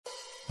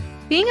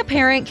Being a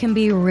parent can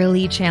be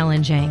really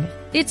challenging.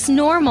 It's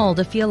normal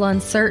to feel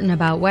uncertain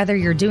about whether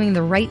you're doing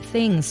the right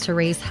things to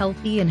raise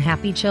healthy and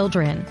happy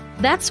children.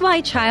 That's why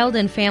Child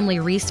and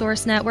Family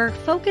Resource Network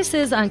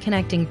focuses on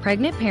connecting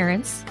pregnant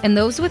parents and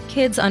those with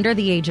kids under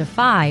the age of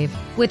 5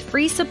 with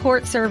free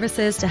support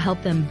services to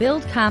help them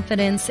build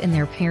confidence in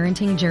their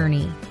parenting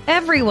journey.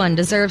 Everyone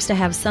deserves to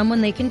have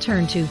someone they can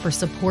turn to for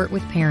support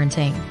with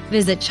parenting.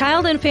 Visit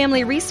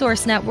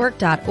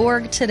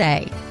childandfamilyresourcenetwork.org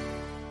today.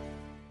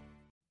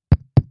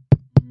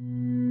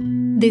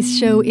 This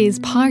show is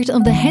part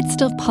of the Head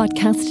Stuff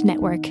Podcast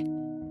Network.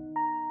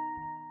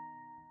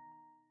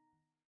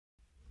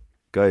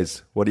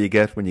 Guys, what do you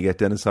get when you get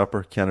Dennis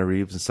Hopper, Keanu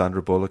Reeves and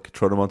Sandra Bullock,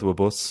 throw them onto a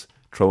bus,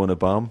 throw in a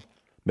bomb,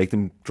 make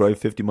them drive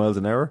 50 miles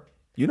an hour?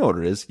 You know what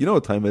it is. You know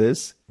what time it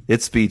is.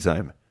 It's speed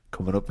time.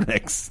 Coming up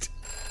next.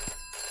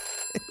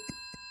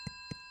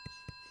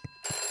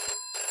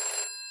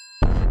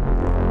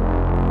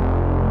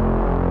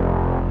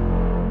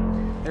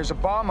 There's a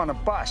bomb on a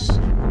bus.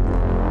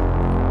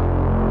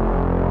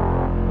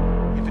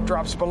 If it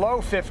drops below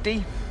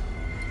 50,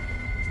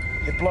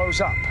 it blows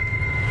up.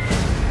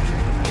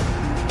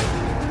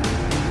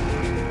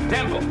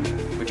 Temple,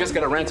 we just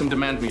got a ransom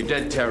demand from your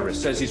dead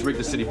terrorist. Says he's rigged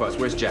the city bus.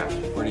 Where's Jack?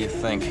 Where do you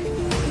think? I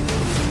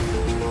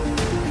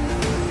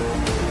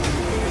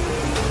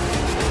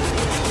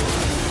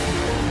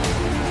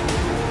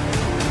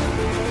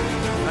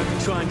can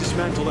try and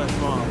dismantle that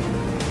bomb.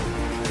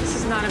 This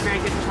is not a very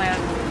good plan.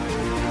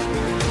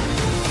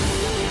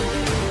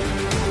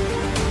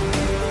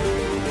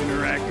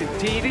 Interactive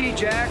TV,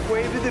 Jack.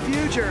 Wave to the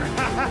future.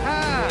 Ha ha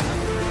ha!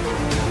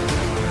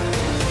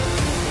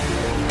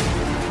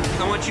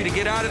 I want you to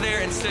get out of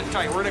there and sit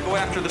tight. We're gonna go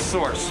after the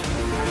source.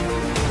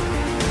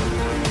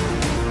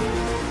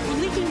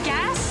 We're leaking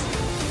gas?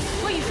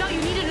 What, you felt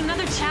you needed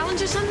another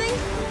challenge or something?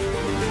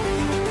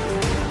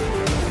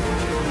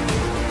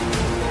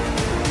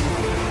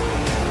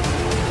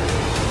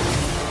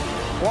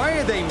 Why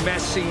are they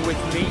messing with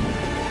me?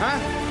 Huh?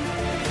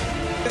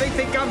 Do they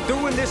think I'm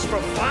doing this for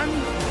fun?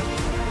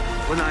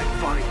 When I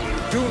find you,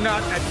 do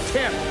not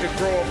attempt to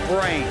grow a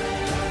brain.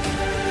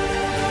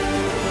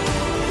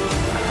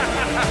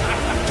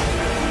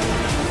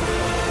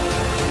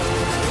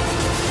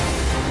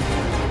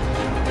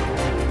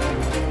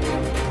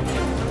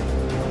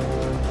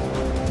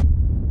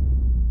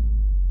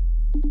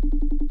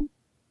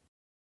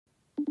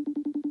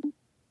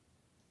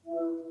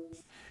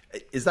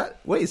 Is that,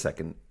 wait a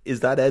second,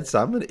 is that Ed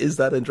Salmon? Is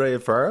that Andrea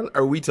Farrell?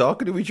 Are we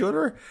talking to each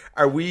other?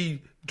 Are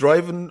we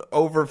driving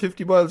over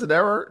 50 miles an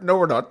hour? No,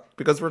 we're not,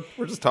 because we're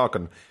just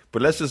talking.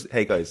 But let's just,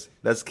 hey guys,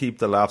 let's keep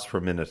the laughs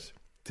per minute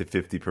to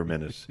 50 per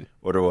minute.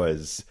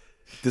 Otherwise,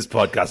 this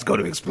podcast is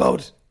going to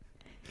explode.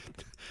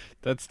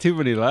 That's too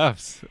many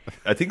laughs.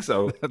 I think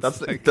so.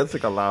 That's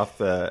like a laugh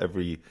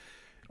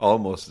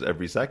almost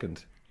every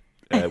second,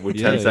 with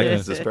 10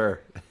 seconds to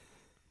spare.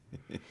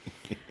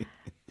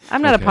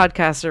 I'm not a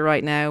podcaster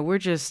right now. We're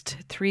just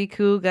three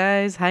cool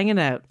guys hanging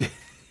out.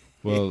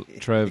 Well,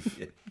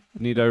 Trev,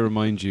 need I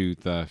remind you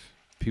that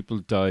people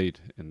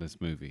died in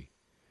this movie?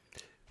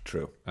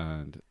 True.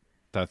 And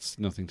that's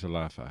nothing to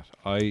laugh at.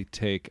 I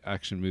take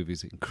action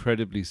movies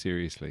incredibly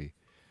seriously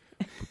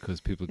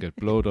because people get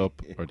blowed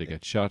up or they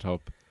get shot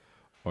up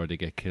or they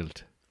get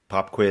killed.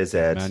 Pop quiz,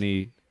 Ed.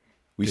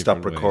 We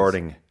stopped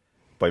recording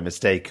by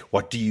mistake.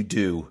 What do you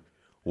do?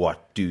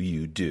 What do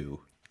you do?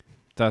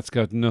 That's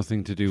got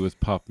nothing to do with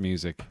pop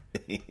music.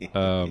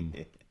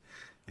 I'd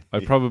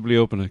probably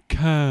open a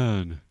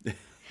can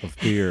of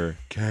beer.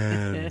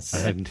 Cans.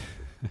 And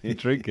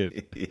drink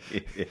it.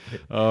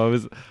 How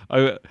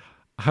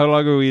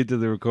long are we into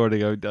the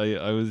recording?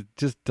 I was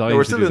just dying. No,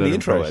 we're still in the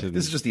intro. Ed.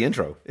 This is just the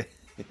intro.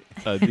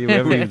 We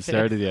haven't even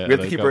started yet. We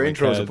have to keep our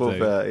intros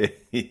above.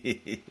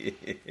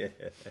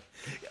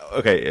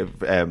 Okay,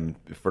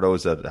 for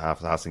those that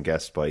hasn't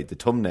guessed by the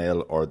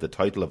thumbnail or the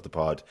title of the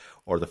pod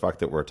or the fact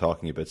that we're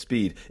talking about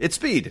speed, it's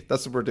speed.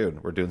 That's what we're doing.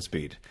 We're doing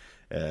speed.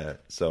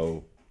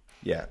 So,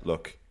 yeah,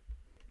 look,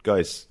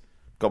 guys,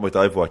 got my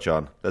dive watch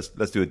on.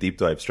 Let's do a deep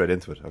dive straight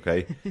into it.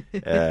 Okay.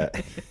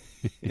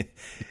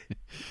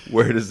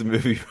 Where does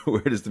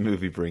the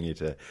movie bring you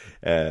to?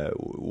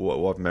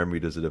 What memory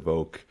does it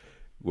evoke?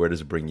 Where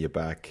does it bring you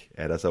back?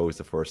 That's always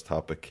the first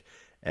topic.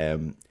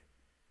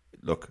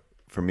 Look,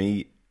 for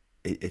me,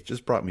 it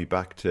just brought me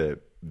back to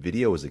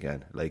videos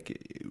again,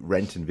 like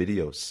renting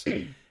videos.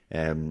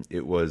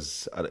 It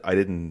was I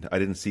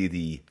didn't see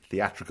the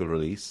theatrical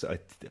release. I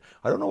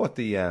don't know what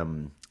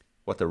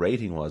the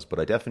rating was, but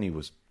I definitely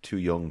was too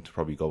young to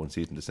probably go and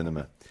see it in the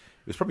cinema.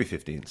 It was probably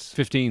 15s.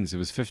 15s. It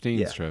was 15s,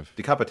 yeah. Trev.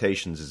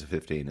 Decapitations is a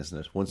 15, isn't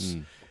it? Once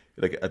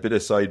like a bit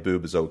of side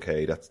boob is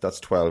okay. That's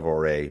 12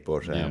 RA,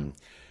 but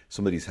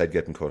somebody's head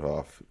getting cut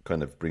off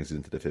kind of brings it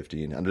into the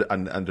 15,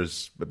 and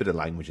there's a bit of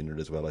language in it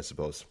as well, I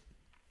suppose.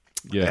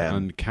 Yeah,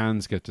 and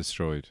cans get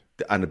destroyed,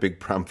 and a big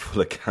pram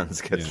full of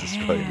cans gets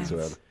destroyed as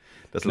well.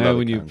 That's now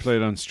when you play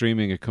it on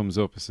streaming, it comes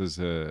up. It says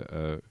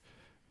a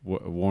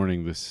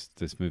warning: this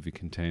movie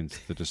contains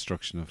the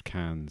destruction of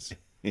cans.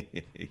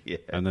 Yeah.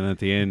 And then at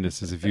the end, it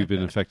says, if you've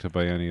been affected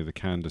by any of the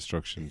can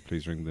destruction,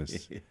 please ring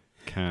this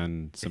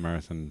can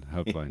Samaritan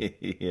helpline.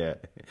 Yeah.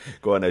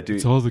 Go on, I do.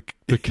 It's all the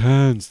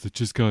cans that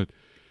just got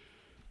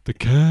the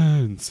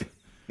cans.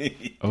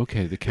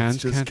 Okay, the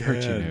cans can't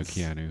hurt you now,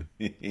 Keanu.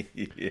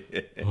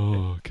 Yeah.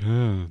 Oh,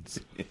 cans.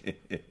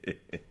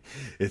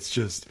 It's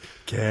just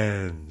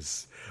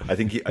cans. I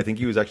think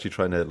he was actually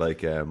trying to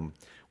like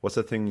what's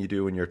that thing you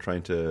do when you're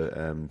trying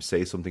to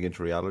say something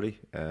into reality?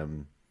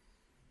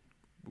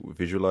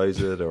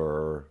 Visualize it,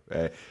 or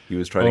he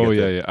was trying to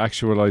get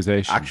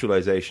actualization.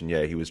 Actualization,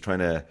 yeah. He was trying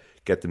to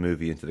get the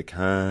movie into the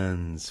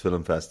Cannes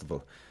Film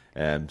Festival.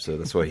 So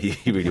that's why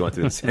he really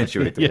wanted to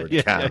accentuate the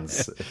word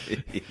cans. Yeah.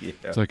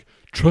 It's like,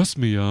 trust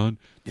me, Jan,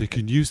 they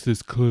can use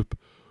this clip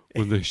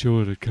when they show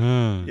it at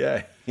Cannes.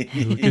 Yeah.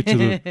 It'll get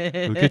you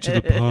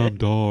the Palme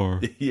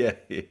d'Or. Yeah,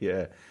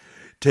 yeah.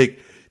 Take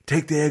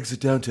the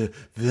exit down to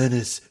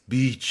Venice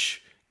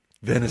Beach.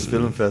 Venice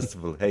Film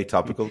Festival. Hey,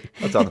 topical.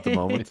 That's on at the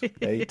moment.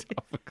 Hey,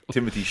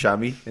 Timothy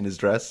Chalamet in his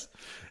dress.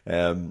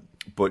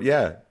 But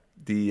yeah,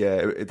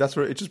 that's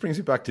where it just brings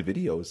me back to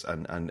videos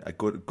and a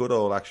good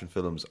old action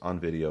films on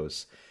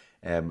videos.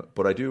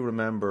 But I do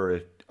remember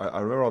it.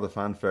 I remember all the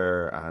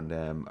fanfare, and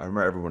I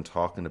remember everyone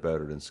talking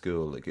about it in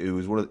school. Like it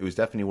was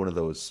definitely one of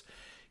those.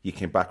 You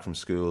came back from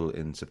school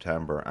in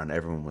September, and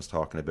everyone was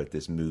talking about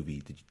this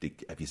movie.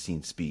 Have you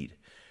seen Speed?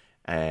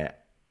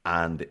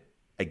 And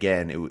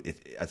again,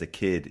 as a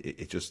kid,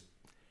 it just.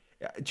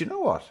 Do you know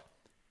what?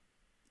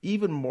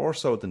 Even more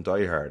so than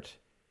Die Hard,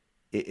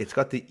 it's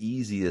got the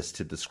easiest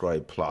to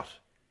describe plot.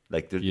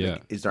 Like,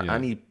 is there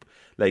any?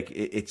 Like,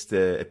 it's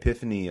the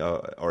epiphany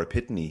or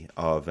epitome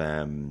of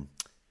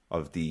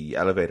the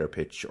elevator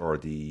pitch or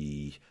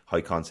the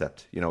high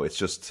concept. You know, it's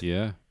just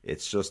the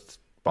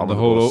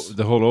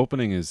whole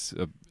opening is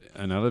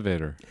an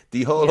elevator.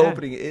 The whole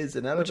opening is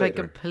an elevator, which I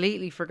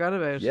completely forgot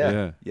about.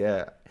 Yeah.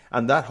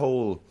 And that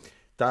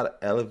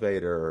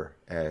elevator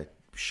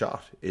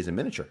shot is a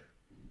miniature.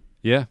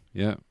 Yeah.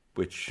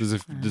 Which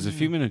there's a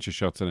few miniature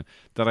shots in it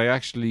that I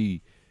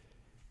actually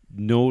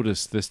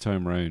noticed this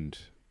time round,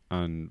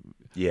 and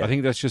I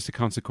think that's just a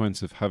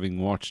consequence of having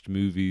watched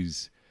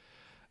movies,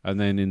 and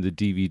then in the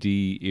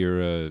DVD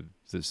era,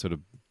 the sort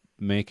of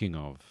making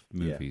of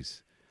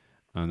movies,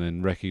 and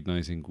then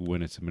recognizing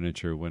when it's a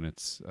miniature, when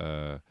it's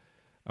a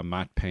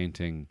matte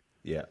painting.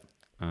 Yeah.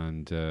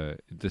 And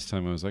this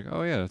time I was like,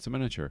 oh yeah, that's a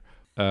miniature.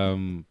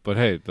 But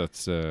hey,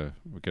 that's I'm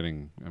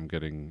getting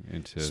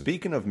into.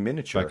 Speaking of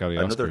miniature,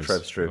 another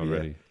Trev trivia.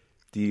 Already.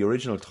 The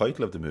original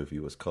title of the movie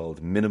was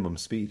called Minimum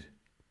Speed.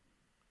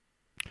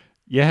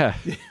 Yeah,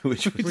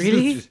 which was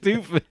really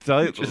stupid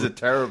title. Which is a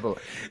terrible.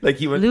 Like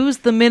he went, lose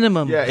the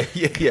minimum. Yeah.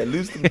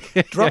 Lose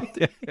the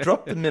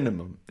drop the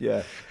minimum.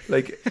 Yeah,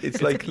 like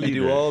it's like you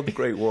do all the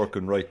great work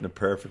on writing a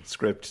perfect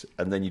script,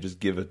 and then you just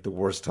give it the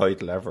worst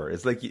title ever.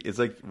 It's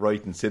like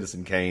writing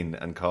Citizen Kane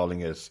and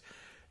calling it,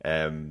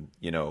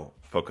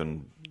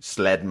 fucking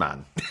Sled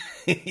Man.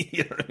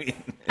 You know what I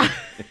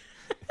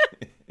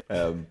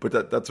mean?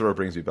 But that's where it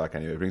brings me back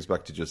anyway. It brings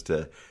back to just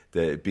the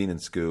being in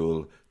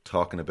school,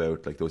 talking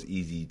about like those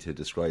easy to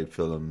describe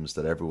films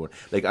that everyone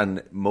like,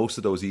 and most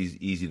of those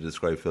easy to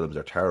describe films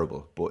are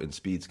terrible. But in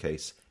Speed's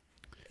case,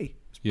 hey,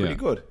 it's pretty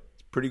good.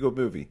 It's a pretty good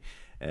movie.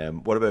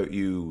 What about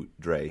you,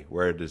 Dre?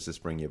 Where does this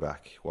bring you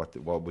back?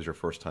 What was your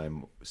first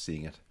time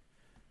seeing it?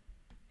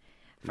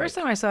 First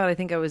time I saw it, I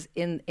think I was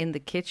in the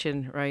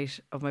kitchen, right,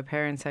 of my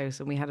parents' house,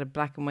 and we had a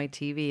black and white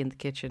TV in the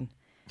kitchen.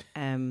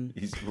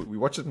 We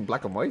watched it in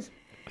black and white.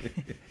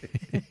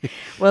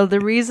 Well,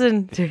 there's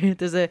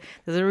a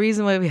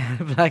reason why we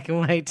had a black and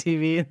white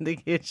TV in the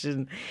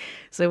kitchen.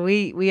 So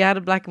we had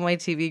a black and white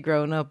TV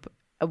growing up.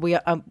 We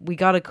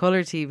got a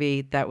colour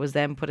TV that was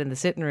then put in the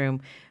sitting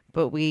room,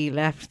 but we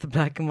left the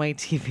black and white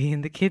TV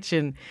in the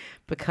kitchen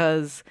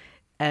because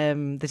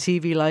the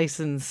TV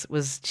license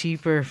was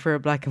cheaper for a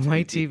black and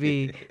white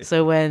TV.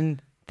 So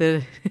when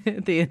the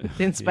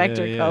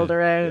inspector called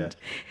around,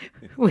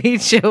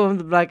 we'd show him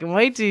the black and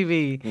white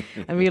TV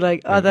and be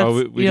like, "Oh,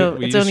 that's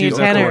it's only a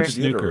tenner."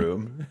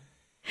 Room.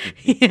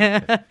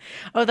 Yeah.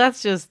 Oh,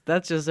 that's just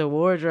a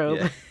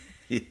wardrobe.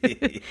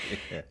 Yeah.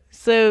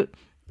 So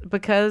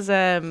because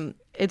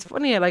it's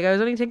funny, like I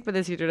was only thinking about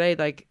this the other day,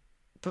 like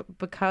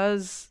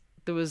because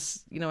there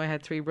was, I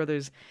had three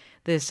brothers,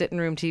 the sitting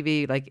room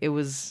TV, like there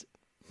was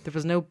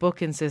no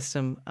booking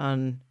system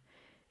on,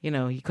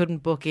 you couldn't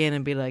book in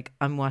and be like,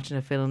 I'm watching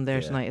a film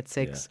there tonight at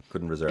 6. Yeah.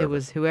 Couldn't reserve. It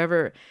was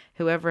whoever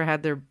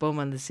had their bum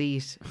on the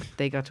seat,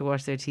 they got to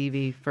watch their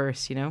TV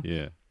first,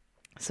 Yeah.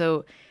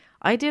 So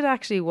I did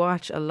actually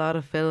watch a lot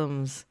of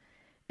films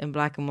in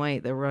black and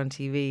white that were on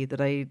TV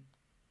that I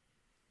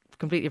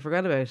completely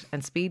forgot about.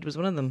 And Speed was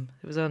one of them.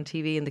 It was on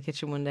TV in the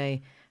kitchen one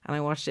day, and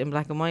I watched it in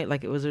black and white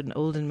like it was an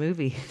olden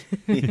movie.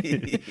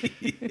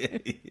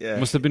 Yeah.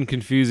 Must have been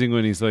confusing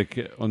when he's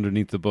like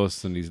underneath the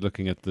bus and he's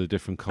looking at the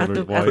different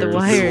coloured wires. At the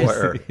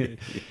wires.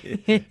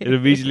 It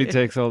immediately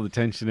takes all the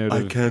tension out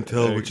of it. I can't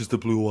tell which is the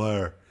blue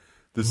wire.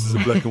 This is a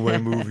black and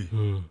white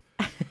movie.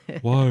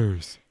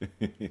 Wires.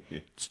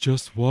 It's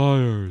just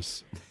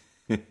wires.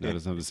 No, it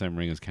doesn't have the same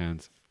ring as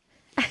Cannes.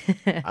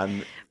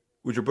 And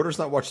would your brothers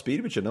not watch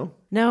Speed with you, no?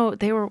 No,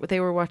 they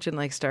were watching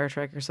like Star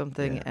Trek or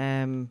something.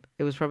 Yeah.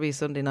 It was probably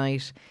Sunday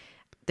night.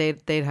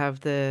 They'd have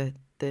the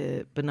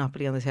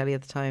Monopoly on the telly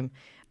at the time.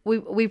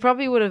 We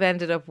probably would have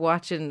ended up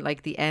watching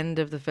like the end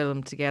of the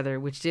film together,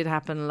 which did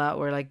happen a lot,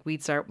 where like me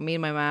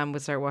and my mum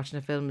would start watching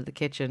a film in the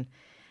kitchen.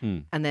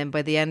 And then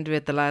by the end of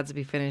it, the lads would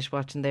be finished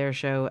watching their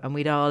show and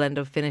we'd all end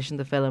up finishing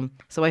the film.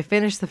 So I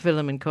finished the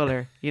film in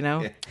colour, you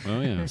know?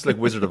 Oh, yeah. It's like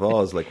Wizard of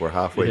Oz, like we're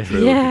halfway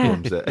through. Yeah,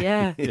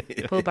 It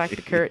becomes, pull back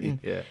the curtain.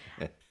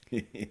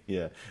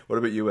 Yeah. What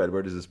about you, Ed?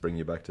 Where does this bring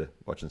you back to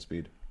watching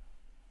Speed?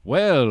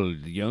 Well,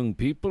 young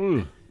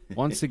people,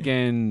 once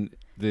again,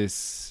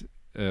 this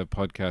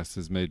podcast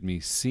has made me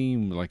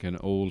seem like an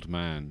old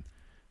man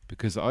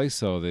because I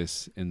saw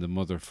this in the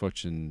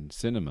motherfucking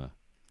cinema.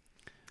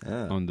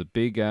 On the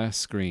big ass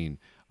screen.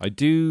 I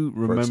do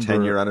remember for its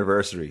 10-year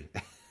anniversary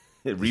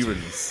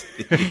re-release.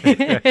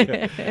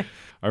 I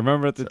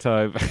remember at the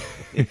time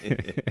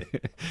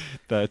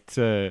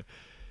that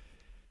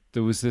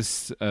there was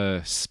this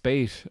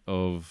spate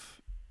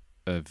of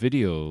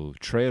video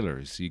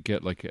trailers. You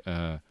get like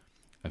a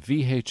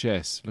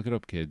VHS, look it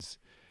up kids,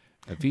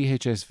 a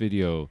VHS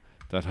video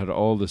that had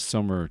all the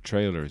summer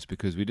trailers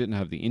because we didn't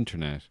have the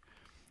internet,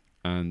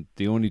 and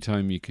the only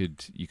time you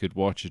could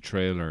watch a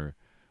trailer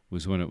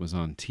was when it was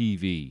on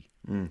TV,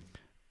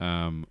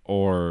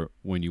 or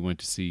when you went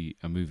to see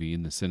a movie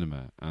in the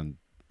cinema and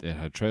it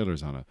had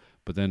trailers on it.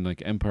 But then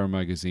like Empire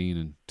Magazine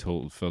and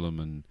Total Film,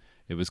 and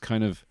it was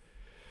kind of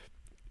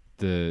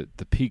the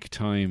peak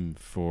time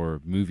for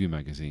movie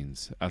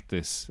magazines at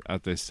this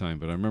time.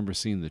 But I remember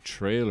seeing the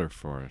trailer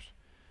for it,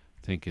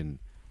 thinking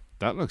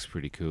that looks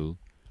pretty cool,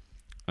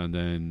 and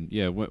then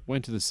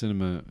went to the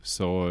cinema,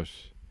 saw it.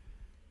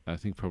 I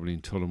think probably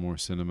in Tullamore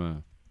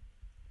Cinema.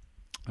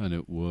 And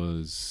it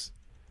was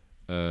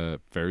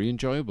very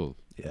enjoyable.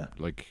 Yeah.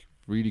 Like,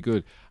 really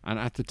good. And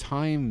at the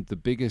time, the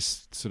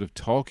biggest sort of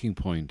talking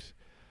point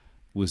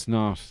was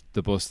not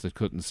the bus that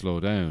couldn't slow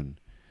down,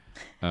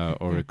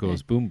 or it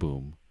goes boom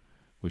boom,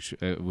 which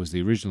was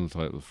the original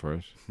title for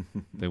it.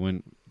 They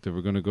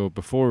were going to go,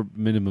 before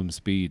minimum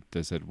speed,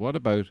 they said, what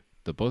about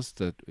the bus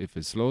that, if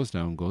it slows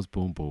down, goes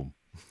boom boom?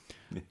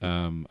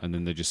 And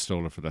then they just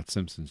stole it for that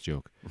Simpsons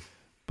joke.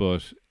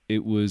 But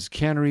it was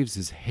Keanu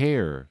Reeves'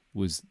 hair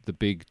was the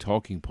big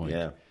talking point.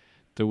 Yeah.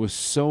 There was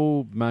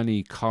so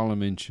many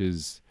column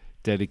inches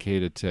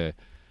dedicated to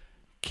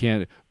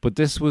Keanu. But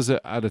this was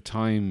at a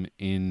time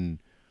in,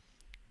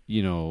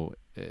 the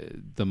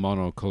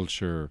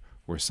monoculture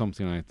where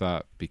something like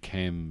that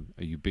became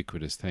a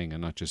ubiquitous thing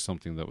and not just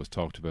something that was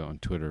talked about on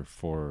Twitter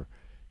for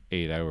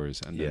 8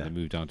 hours and then they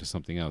moved on to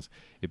something else.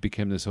 It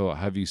became this whole,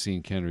 have you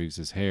seen Keanu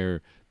Reeves'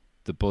 hair,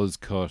 the buzz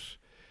cut?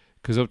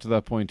 Because up to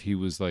that point, he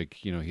was like,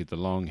 he had the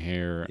long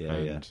hair,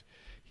 and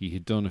he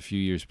had done a few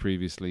years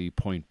previously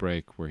Point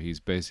Break, where he's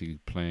basically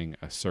playing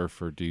a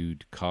surfer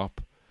dude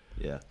cop.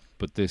 Yeah.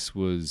 But this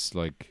was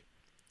like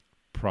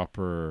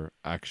proper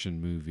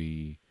action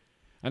movie,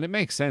 and it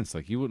makes sense.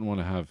 Like, you wouldn't want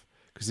to have,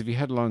 because if he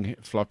had long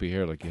floppy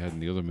hair like he had in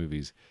the other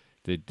movies,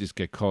 they'd just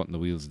get caught in the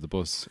wheels of the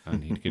bus,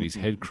 and he'd get his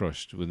head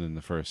crushed within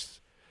the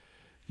first.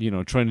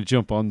 Trying to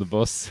jump on the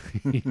bus,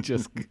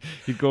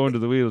 he'd go under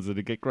the wheels and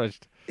he'd get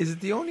crushed. Is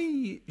it the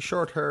only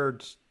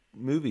short-haired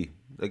movie?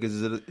 Like,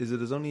 is it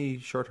his only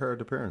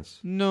short-haired appearance?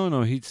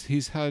 No,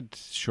 he's had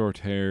short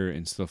hair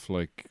in stuff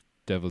like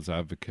Devil's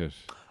Advocate.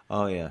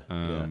 Oh yeah,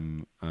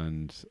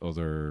 and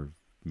other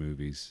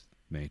movies,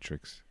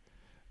 Matrix.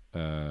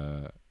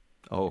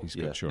 He's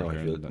got short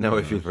hair.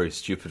 I feel very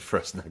stupid for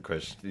asking that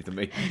question to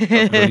me.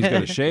 He's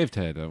got a shaved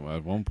head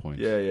at one point.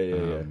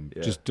 Yeah.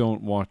 Just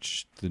don't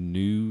watch the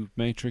new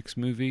Matrix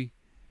movie.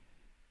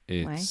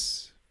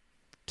 It's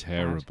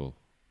terrible.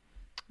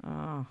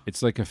 Oh.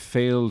 It's like a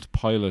failed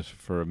pilot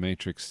for a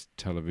Matrix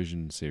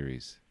television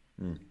series.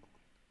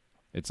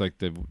 It's like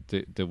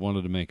they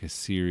wanted to make a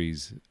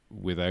series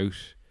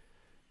without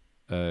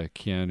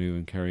Keanu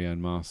and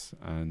Carrie-Anne Moss,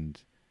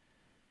 and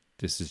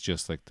this is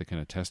just like the kind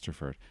of tester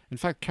for it. In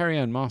fact,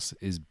 Carrie-Anne Moss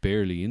is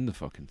barely in the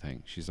fucking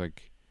thing. She's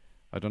like,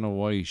 I don't know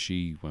why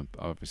she went.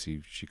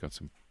 Obviously, she got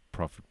some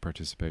profit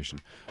participation.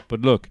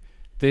 But look,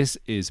 this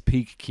is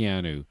peak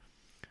Keanu.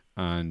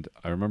 And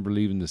I remember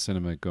leaving the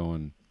cinema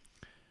going,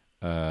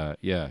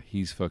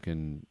 he's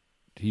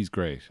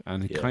great.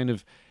 And it kind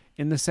of,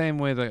 in the same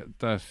way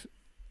that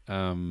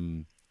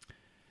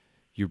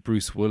your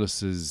Bruce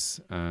Willis's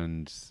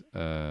and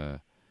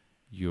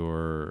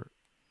your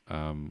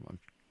I'm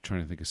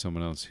trying to think of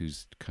someone else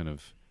who's kind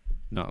of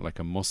not like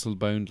a muscle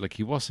bound, like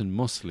he wasn't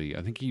muscly.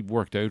 I think he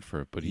worked out for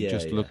it, but he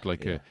looked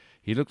like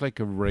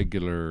a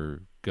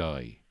regular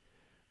guy,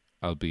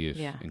 albeit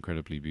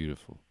incredibly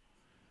beautiful.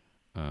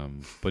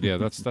 But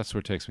that's where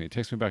it takes me. It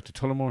takes me back to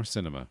Tullamore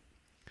Cinema.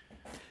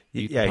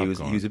 He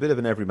was a bit of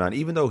an everyman,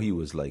 even though he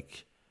was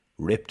like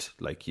ripped,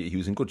 like he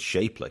was in good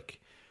shape, like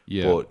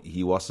but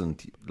he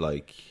wasn't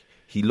like,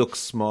 he looks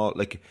small.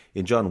 Like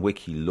in John Wick,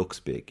 he looks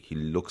big. He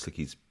looks like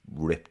he's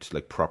ripped,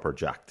 like proper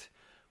jacked.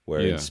 Where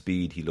in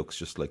Speed he looks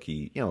just like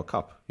a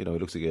cop. He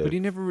looks like a. But he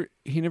never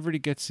really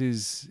gets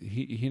his.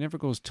 He never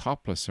goes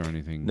topless or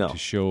anything to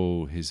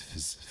show his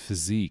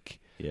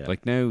physique. Yeah.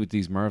 Like now with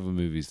these Marvel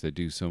movies, they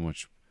do so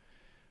much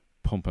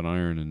pumping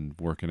iron and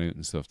working out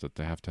and stuff that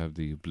they have to have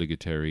the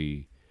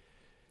obligatory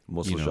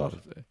muscle shot.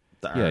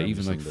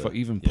 Even like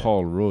even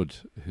Paul Rudd,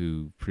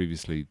 who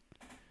previously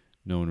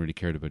no one really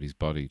cared about his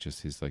body,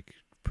 just his like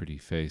pretty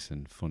face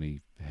and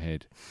funny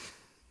head.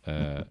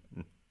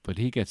 But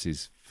he gets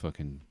his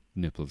fucking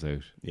nipples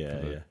out.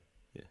 Yeah.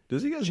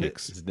 Does he get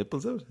his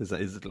nipples out? Is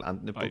it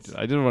ant nipples?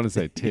 I didn't want to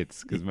say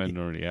tits because men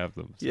already have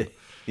them. So.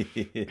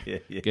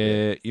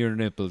 Get your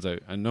nipples out,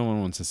 and no one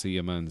wants to see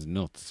a man's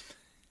nuts.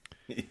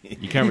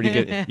 You can't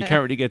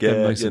really get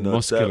them nice and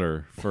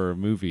muscular for a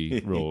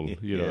movie role.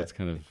 It's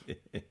kind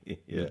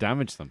of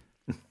damage them.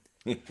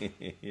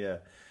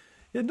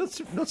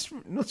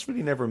 Nuts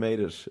really never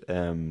made it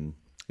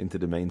into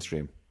the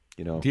mainstream.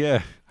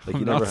 Yeah, like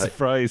I'm not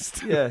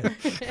surprised. Yeah,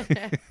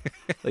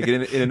 like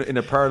in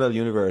a parallel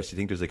universe, you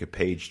think there's like a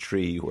page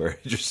tree where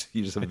you just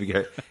have a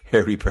big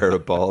hairy pair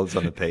of balls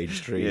on a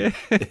page tree,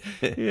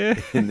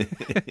 in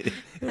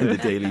the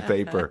daily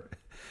paper,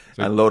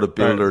 and a load of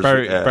builders.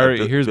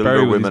 Barry, here's builder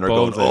Barry women are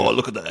going, out.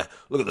 look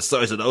at the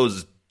size of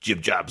those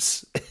jib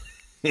jabs.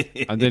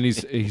 And then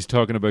he's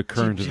talking about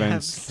current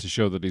events to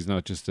show that he's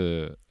not just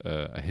a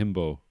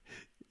himbo.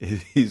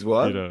 He's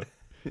what?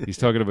 He's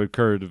talking about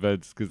current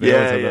events because they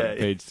always have that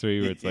page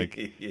 3 where it's like,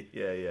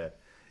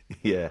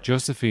 yeah.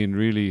 Josephine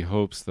really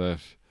hopes that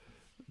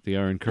the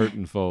Iron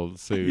Curtain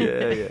falls soon.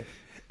 Yeah.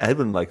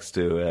 Edwin likes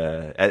to.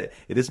 It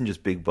isn't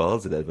just big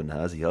balls that Edwin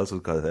has. He also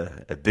got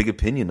a big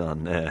opinion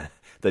on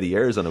that he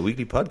airs on a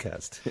weekly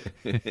podcast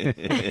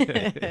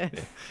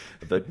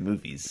about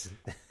movies.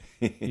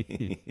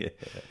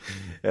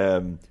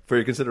 For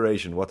your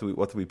consideration, what do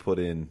we put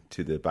in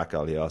to the back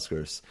alley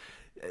Oscars?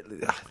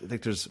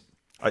 Like there's.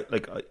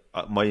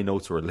 My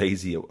notes were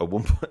lazy at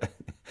one point.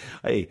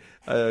 A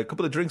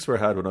couple of drinks were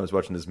had when I was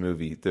watching this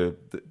movie. The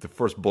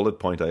first bullet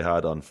point I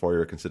had on for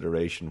your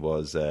consideration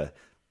was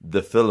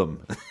the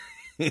film,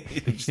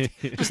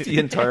 just the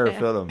entire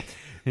film.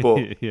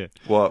 But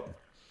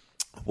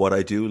what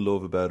I do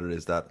love about it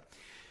is that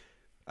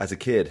as a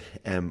kid,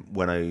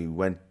 when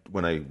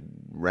I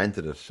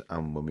rented it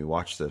and when we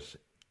watched it,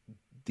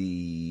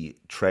 the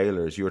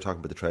trailers. You were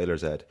talking about the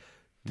trailers, Ed.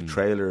 The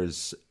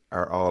trailers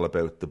are all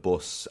about the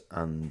bus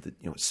and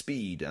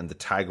speed and the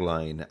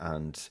tagline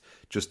and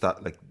just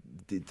that like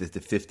the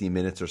 50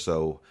 minutes or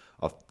so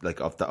of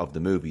the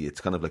movie.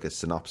 It's kind of like a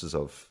synopsis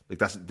of like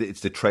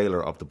it's the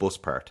trailer of the bus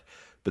part.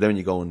 But then when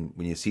you go and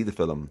when you see the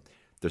film,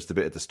 there's the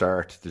bit at the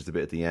start, there's the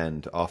bit at the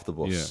end off the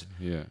bus.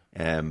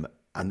 And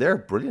they're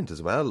brilliant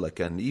as well. Like,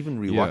 and even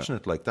rewatching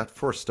it, like that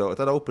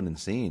that opening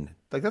scene,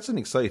 like that's an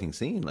exciting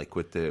scene. Like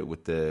with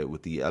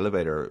the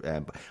elevator,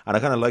 and I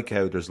kind of like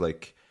how there's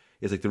like.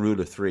 It's like the rule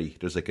of 3.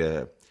 There's like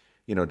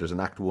there's an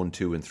act 1,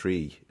 2, and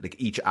 3. Like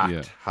each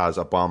act has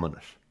a bomb in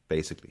it,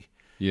 basically.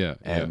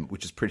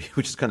 Which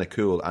is kind of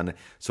cool. And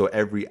so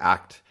every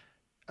act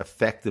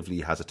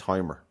effectively has a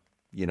timer,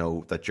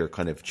 that you're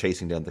kind of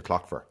chasing down the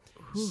clock for.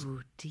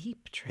 Ooh,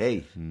 deep,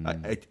 Dre.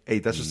 Hey,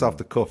 that's just off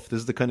the cuff. This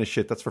is the kind of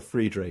shit that's for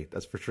free, Dre.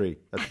 That's for free.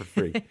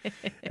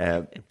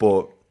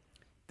 But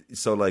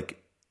so like.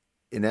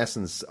 In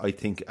essence, I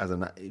think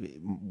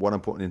what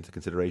I'm putting into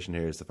consideration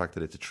here is the fact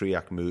that it's a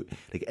 3-act movie.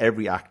 Like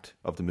every act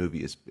of the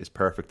movie is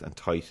perfect and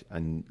tight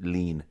and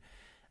lean,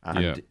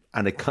 and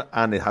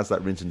it has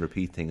that rinse and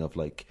repeat thing of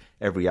like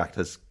every act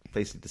has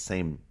basically the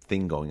same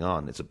thing going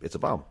on. It's a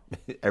bomb.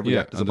 Every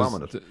act is a bomb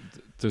on it.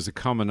 There's a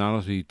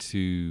commonality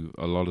to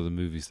a lot of the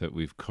movies that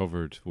we've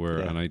covered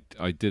and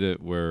I did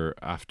it where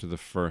after the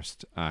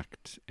first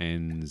act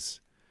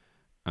ends,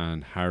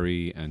 and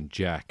Harry and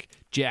Jack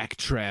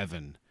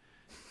Trevin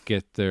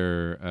get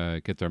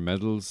their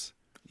medals,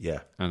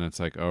 and it's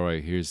like, all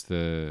right, here's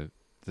the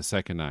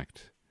second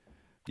act,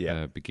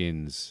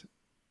 begins,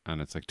 and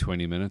it's like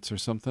 20 minutes or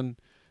something.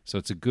 So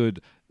it's a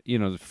good,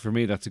 for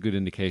me, that's a good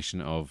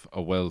indication of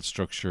a well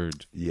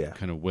structured,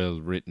 kind of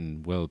well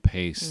written, well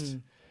paced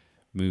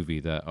movie.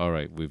 That all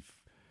right,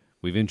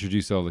 we've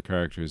introduced all the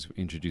characters,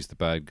 introduced the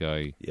bad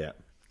guy,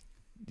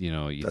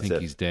 you think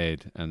he's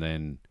dead, and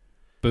then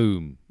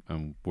boom.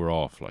 And we're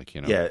off,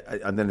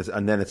 and then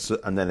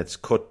it's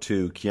cut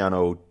to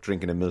Keanu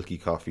drinking a milky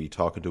coffee,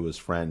 talking to his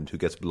friend who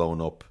gets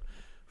blown up.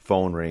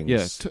 Phone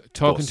rings.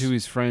 Talking to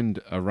his friend,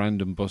 a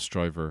random bus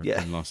driver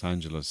in Los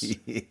Angeles,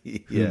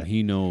 whom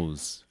he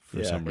knows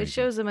for some reason. It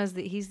shows him as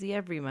he's the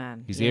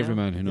everyman. He's the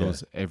everyman who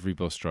knows every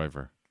bus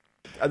driver.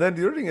 And then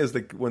the other thing is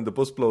like when the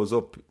bus blows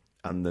up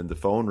and then the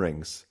phone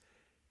rings,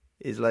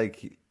 is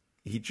like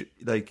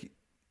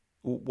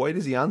why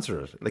does he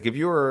answer it? Like if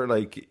you're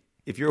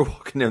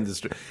walking down the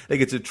street,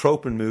 like it's a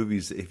trope in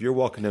movies. If you're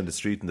walking down the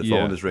street and the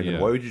phone is ringing,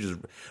 why would you just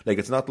like?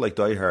 It's not like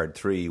Die Hard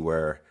 3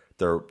 where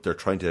they're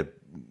trying to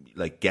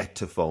like get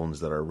to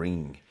phones that are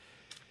ringing.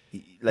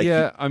 Like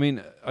yeah, I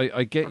mean,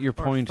 I get your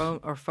point.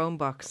 Or phone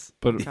box.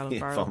 But phone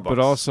box.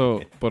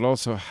 but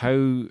also,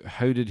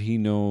 how did he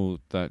know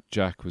that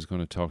Jack was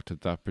going to talk to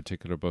that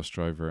particular bus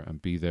driver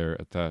and be there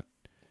at that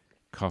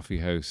coffee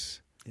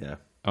house? Yeah.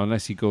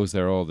 Unless he goes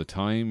there all the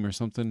time or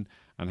something,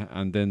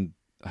 and then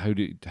how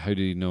do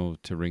you know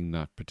to ring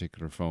that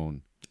particular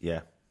phone?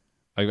 Yeah.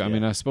 I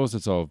mean, I suppose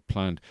it's all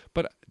planned.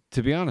 But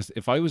to be honest,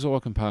 if I was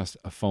walking past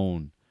a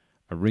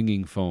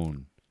ringing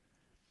phone,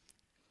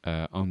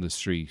 on the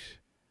street,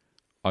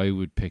 I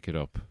would pick it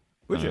up.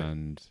 Would you?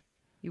 And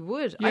you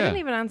would? Yeah. I don't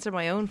even answer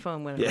my own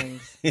phone when it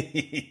rings.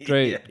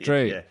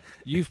 Dre,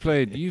 you've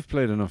played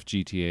enough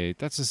GTA.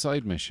 That's a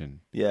side mission.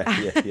 Yeah.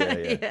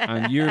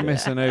 And you're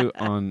missing out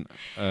on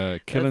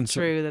killing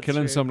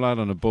That's some lad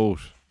on a boat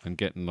and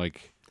getting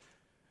like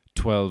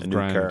 12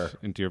 grand car.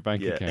 into your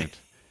bank account.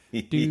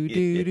 Yeah.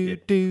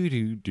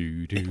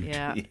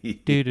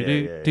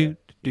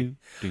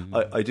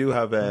 I do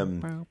have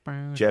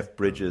Jeff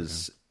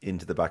Bridges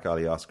into the Back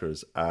Alley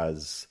Oscars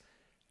as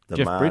the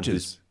Jeff man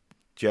Bridges.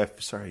 Jeff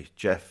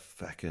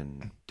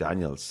fucking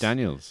Daniels.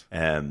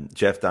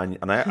 Jeff Daniels.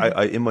 And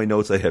I in my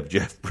notes I have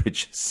Jeff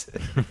Bridges.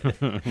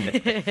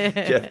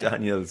 Jeff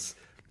Daniels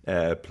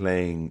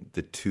playing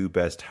the two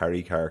best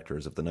Harry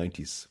characters of the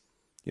 90s.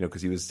 You know,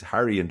 because he was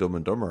Harry in Dumb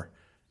and Dumber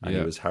and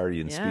he was Harry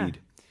in Speed.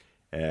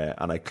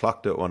 And I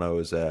clocked it when I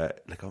was I'm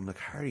like,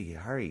 Harry.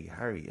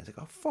 I was like,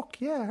 oh fuck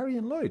yeah, Harry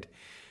and Lloyd.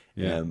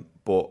 Yeah.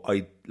 But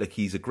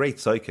he's a great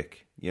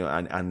psychic, you know,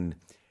 and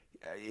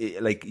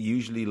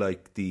usually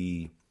like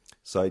the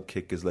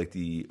sidekick is like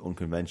the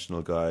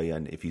unconventional guy,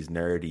 and if he's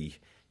nerdy,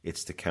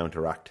 it's to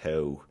counteract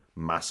how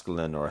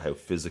masculine or how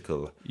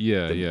physical.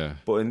 Yeah.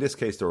 But in this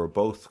case, they were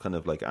both kind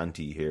of like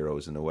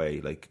anti-heroes in a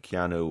way. Like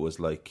Keanu was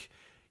like,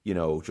 you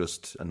know,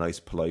 just a nice,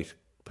 polite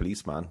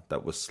policeman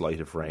that was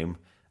sleight of frame,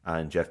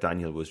 and Jeff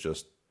Daniel was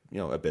just, you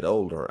know, a bit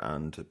older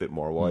and a bit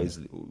more wise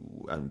and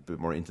a bit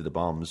more into the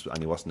bombs, and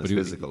he wasn't as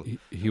physical.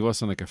 He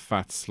wasn't like a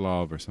fat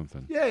slob or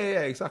something. Yeah,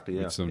 exactly.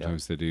 Yeah, which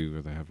sometimes they do,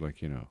 where they have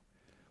like, you know,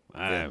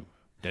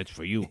 that's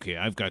for you, kid.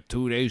 I've got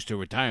 2 days to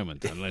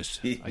retirement unless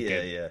I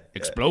get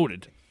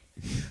exploded.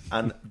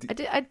 And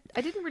I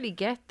didn't really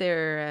get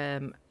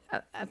there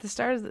at the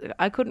start.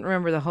 I couldn't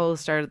remember the whole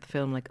start of the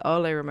film. Like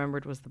all I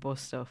remembered was the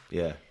bus stuff.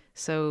 Yeah.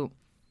 So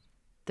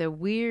the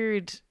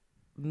weird,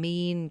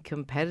 mean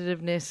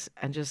competitiveness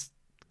and just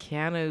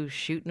Keanu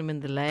shooting him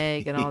in the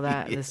leg and all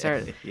that at the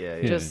start.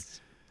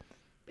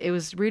 It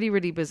was really,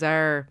 really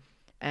bizarre.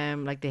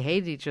 Like they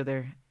hated each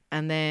other.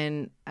 And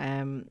then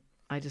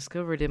I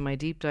discovered in my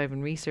deep dive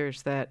and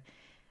research that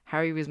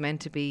Harry was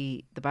meant to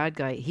be the bad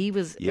guy. He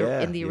was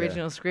in the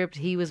original script.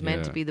 He was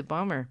meant to be the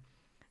bomber.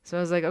 So I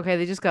was like, okay,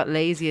 they just got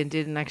lazy and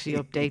didn't actually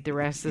update the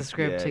rest of the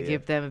script to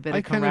give them a bit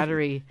of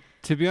camaraderie.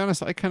 To be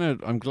honest,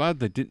 I'm glad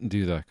they didn't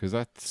do that, because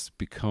that's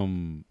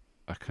become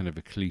a kind of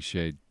a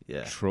cliche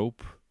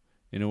trope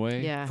in a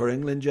way. Yeah. For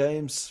England,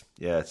 James.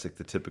 Yeah, it's like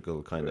the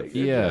typical kind of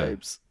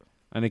James.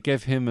 And it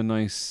gave him a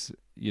nice,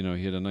 you know,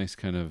 he had a nice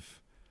kind of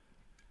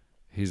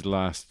his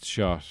last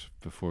shot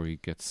before he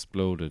gets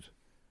exploded,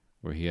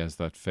 where he has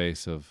that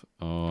face of,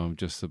 oh, I'm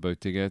just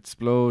about to get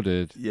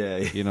exploded. Yeah.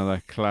 You know,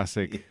 that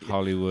classic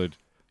Hollywood,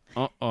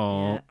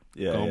 don't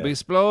be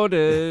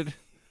exploded.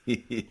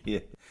 Yeah.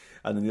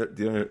 And then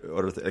the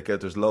other thing, like,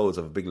 there's loads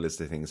of a big list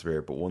of things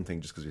here, but one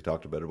thing, just because we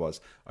talked about it, was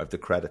I have the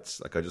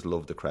credits. Like, I just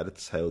love the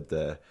credits, how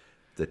the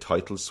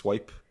title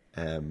swipe.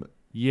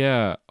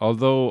 Yeah,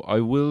 although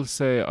I will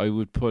say I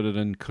would put it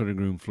in cutting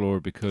room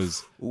floor,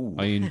 because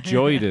I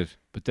enjoyed it,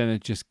 but then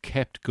it just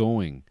kept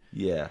going.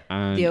 Yeah.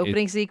 And the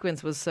opening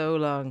sequence was so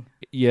long.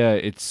 Yeah,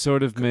 it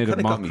sort of made a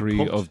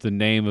mockery of the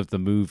name of the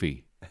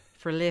movie.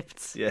 For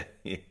lifts. Yeah.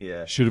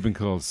 Should have been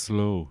called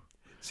Slow.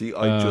 See,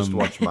 I just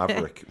watched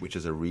Maverick, which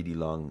is a really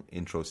long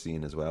intro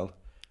scene as well,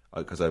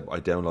 because I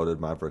downloaded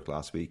Maverick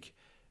last week,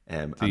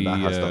 and that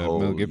has the whole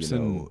Mel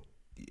Gibson,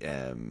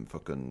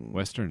 fucking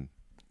Western.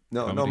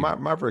 No,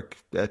 Maverick,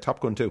 Top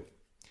Gun 2.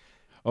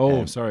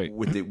 Oh, sorry,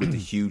 with the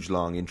huge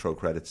long intro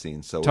credit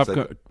scene. So Top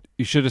Gun.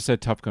 You should have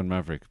said Top Gun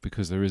Maverick,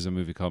 because there is a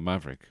movie called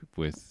Maverick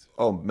with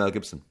Mel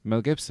Gibson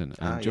and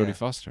Jodie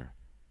Foster,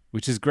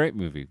 which is a great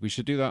movie. We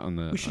should do that on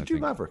the. We should do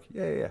Maverick.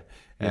 Yeah.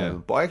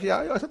 But actually,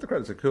 I thought the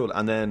credits are cool,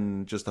 and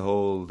then just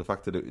the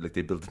fact that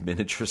they built a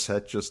miniature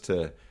set just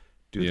to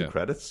do the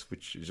credits,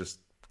 which is just,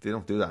 they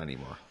don't do that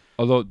anymore.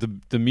 Although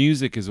the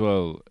music as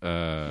well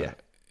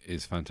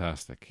is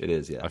fantastic. It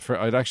is, yeah.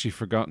 I'd actually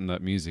forgotten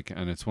that music,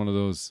 and it's one of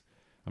those.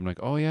 I'm like,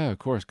 oh yeah, of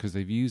course, because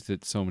they've used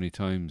it so many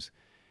times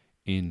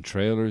in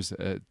trailers.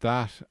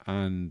 That,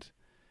 and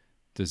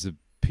there's a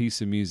piece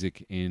of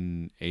music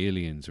in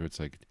Aliens where it's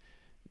like.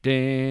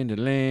 And bus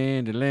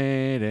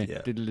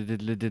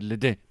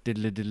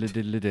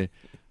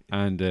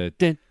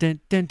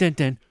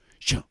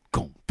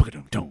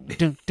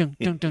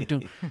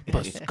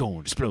going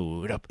to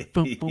explode up,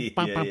 boom, boom,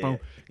 bam, bam, boom.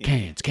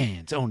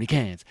 Cans, only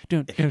cans.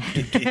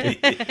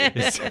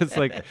 It's just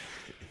like,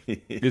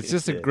 it's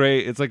just a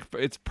great.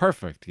 It's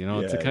perfect, you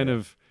know. It's a kind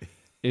of,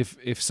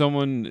 if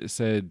someone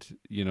said,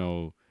 you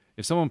know,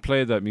 if someone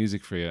played that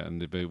music for you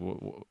and they'd be,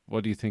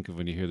 what do you think of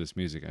when you hear this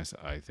music? I said,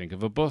 I think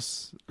of a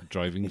bus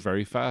driving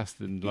very fast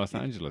in Los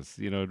Angeles.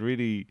 You know, it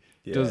really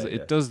does.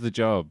 It does the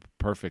job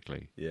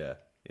perfectly. Yeah.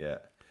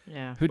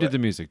 Who did the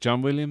music?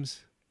 John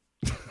Williams.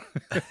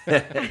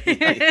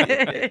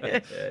 Yeah.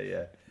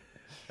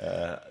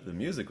 The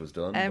music was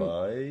done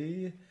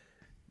by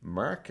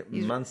Mark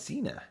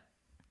Mancina.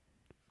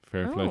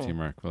 Fair play to you,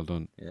 Mark. Well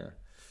done. Yeah.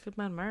 Good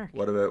man, Mark.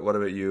 What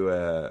about you?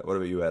 What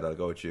about you, Ed? I'll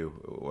go with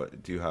you.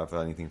 Do you have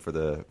anything for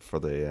the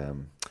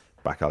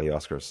back alley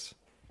Oscars?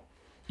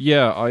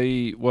 Yeah,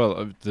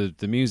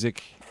 the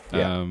music,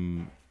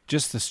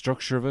 just the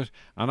structure of it,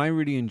 and I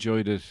really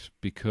enjoyed it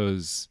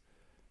because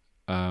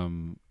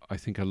I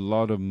think a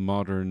lot of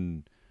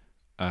modern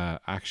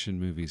action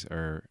movies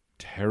are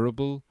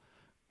terrible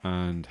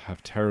and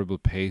have terrible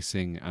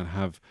pacing and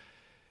have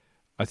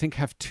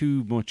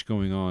too much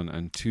going on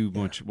and too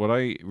much. What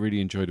I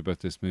really enjoyed about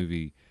this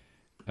movie,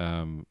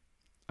 and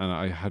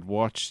I had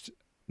watched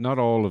not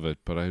all of it,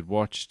 but I had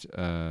watched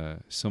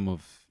some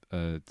of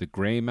The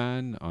Grey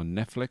Man on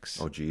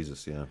Netflix. Oh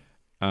Jesus, yeah.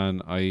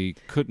 And I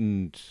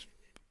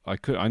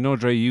know,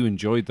 Dre, you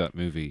enjoyed that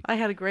movie. I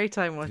had a great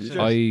time watching it.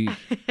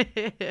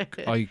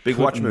 I big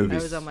watch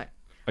movies.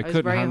 I was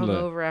very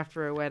hungover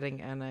after a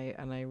wedding, and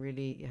I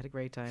really had a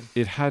great time.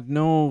 It had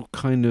no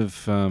kind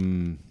of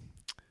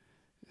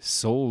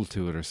soul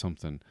to it or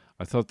something.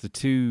 I thought the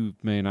two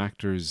main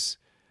actors,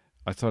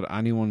 I thought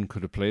anyone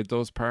could have played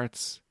those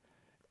parts.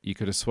 You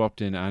could have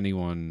swapped in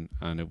anyone,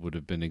 and it would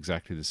have been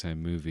exactly the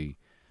same movie.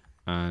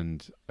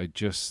 And there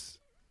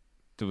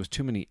was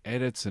too many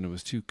edits, and it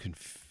was too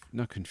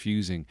not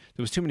confusing.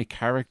 There was too many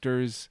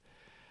characters.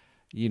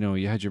 You know,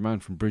 you had your man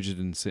from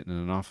Bridgerton sitting in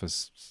an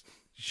office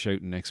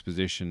shouting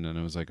exposition, and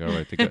it was like, all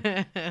right,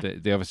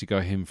 they obviously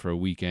got him for a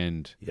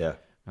weekend. Yeah.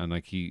 And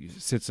like he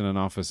sits in an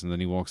office and then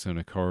he walks down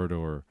a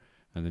corridor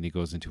and then he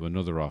goes into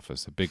another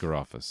office, a bigger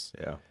office.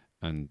 Yeah.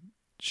 And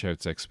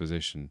shouts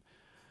exposition.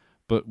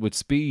 But with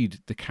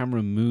Speed, the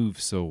camera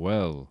moves so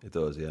well. It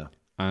does, yeah.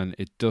 And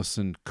it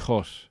doesn't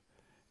cut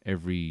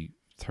every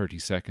 30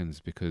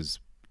 seconds because,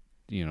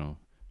 you know,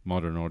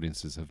 modern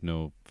audiences have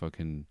no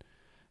fucking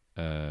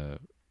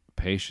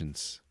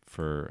patience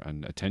for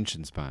an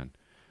attention span.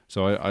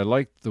 So I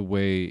liked the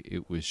way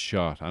it was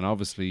shot. And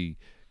obviously,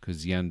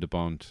 because Jan de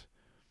Bont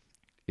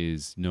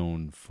is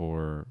known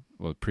for,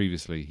 well,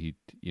 previously he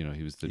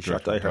was the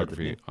director of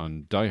photography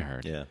on Die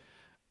Hard,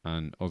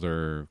 and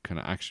other kind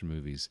of action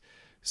movies.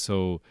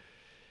 So,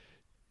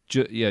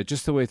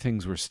 just the way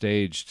things were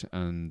staged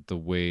and the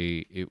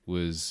way it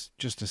was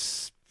just a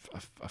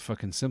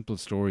fucking simple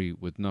story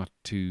with not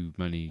too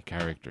many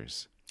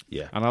characters.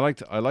 Yeah, and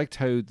I liked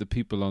how the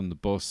people on the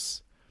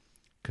bus,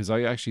 because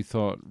I actually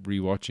thought,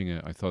 rewatching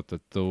it, I thought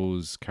that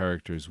those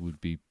characters would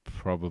be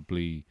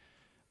probably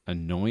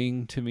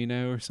annoying to me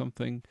now or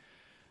something,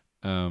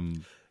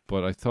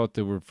 but I thought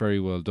they were very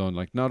well done.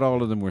 Like, not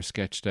all of them were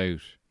sketched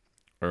out,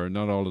 or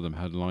not all of them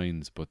had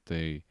lines, but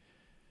they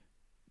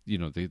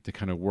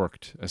kind of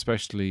worked.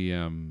 Especially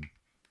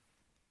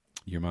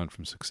your man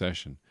from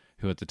Succession,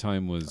 who at the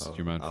time was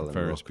your man from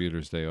Ferris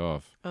Bueller's Day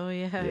Off. Oh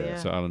yeah.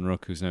 So Alan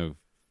Ruck, who's now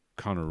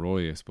Conor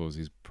Roy, I suppose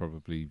he's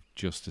probably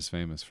just as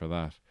famous for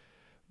that.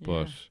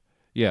 But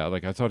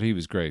like, I thought he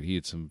was great. He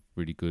had some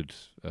really good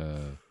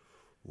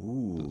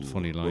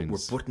funny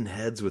lines. We're butting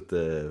heads with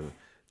the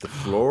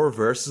floor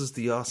versus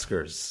the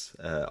Oscars.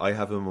 I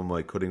have him on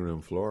my cutting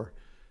room floor.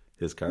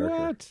 His character.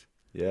 What?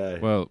 Yeah.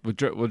 Well,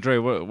 Dre,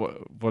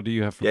 what do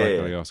you have for back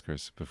alley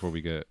Oscars before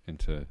we get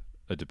into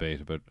a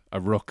debate about a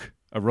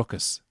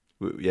ruckus?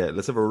 Yeah,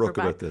 let's have a ruck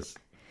about this.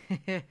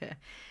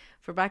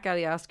 For back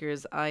alley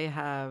Oscars, I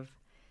have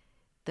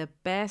the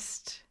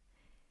best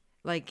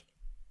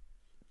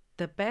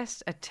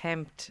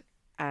attempt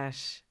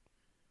at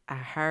a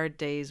hard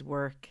day's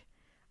work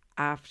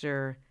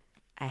after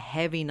a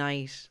heavy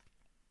night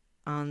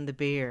on the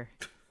beer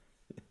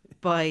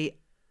by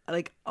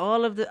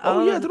all of the they're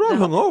all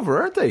hungover,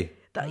 aren't they?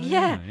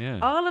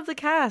 All of the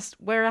cast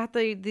were at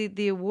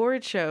the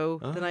award show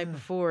the night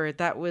before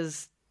that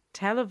was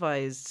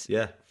televised.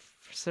 Yeah,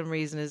 for some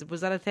reason.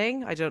 Was that a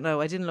thing? I don't know.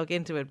 I didn't look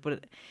into it,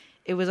 but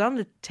it was on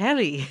the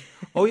telly.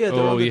 Oh yeah,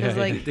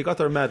 they got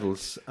their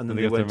medals, and then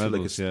they went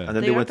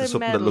to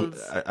something that looked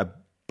a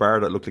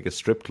bar that looked like a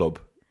strip club.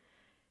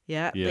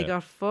 Yeah, they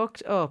got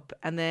fucked up,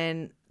 and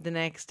then the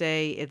next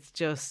day it's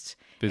just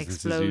business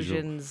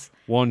explosions.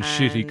 One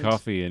shitty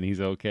coffee, and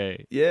he's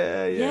okay.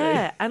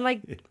 Yeah, and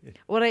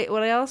what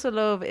I also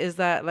love is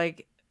that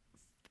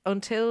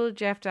until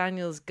Jeff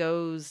Daniels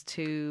goes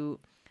to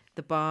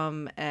the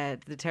bomb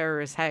at the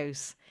terrorist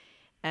house,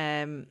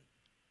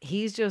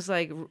 he's just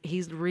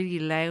he's really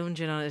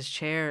lounging on his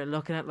chair,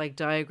 looking at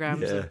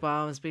diagrams of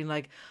bombs, being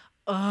like,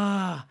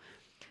 oh.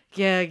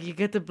 Yeah, you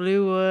get the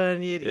blue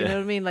one. You know what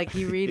I mean?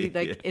 He really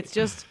it's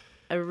just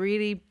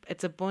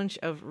it's a bunch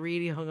of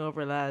really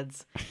hungover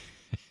lads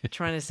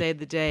trying to save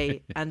the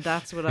day, and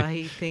that's what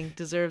I think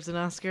deserves an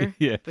Oscar.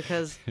 Yeah,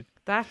 because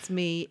That's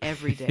me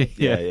every day.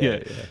 Yeah.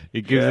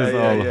 It gives us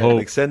all hope.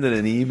 Like sending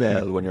an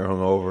email when you're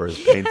hungover is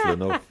painful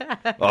enough.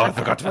 Oh, I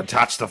forgot to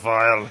attach the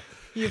file.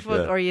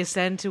 Or you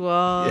send to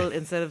all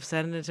instead of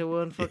sending it to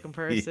one fucking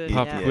person.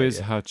 Pop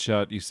quiz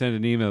hotshot. You send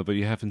an email, but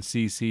you haven't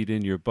CC'd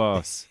in your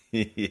boss.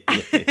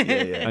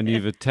 And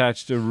you've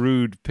attached a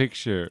rude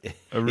picture,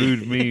 a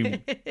rude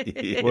meme.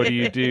 What do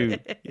you do?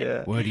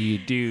 Yeah. What do you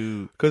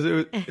do? Because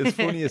it's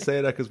funny you say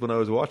that, because when I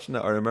was watching it,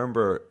 I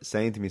remember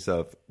saying to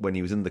myself, when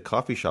he was in the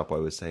coffee shop, I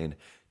was saying,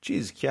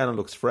 geez, Keanu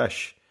looks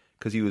fresh,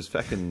 because he was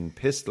fucking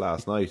pissed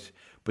last night.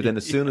 But then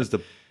as soon as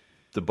the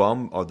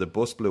bomb or the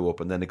bus blew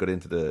up and then it got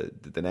into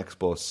the next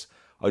bus,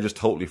 I just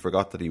totally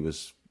forgot that he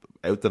was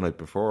out the night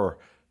before.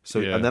 So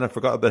and then I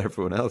forgot about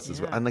everyone else as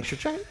well. And like,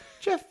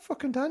 Jeff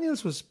fucking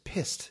Daniels was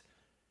pissed.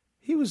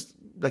 He was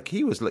like,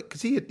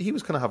 because he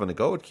was kind of having a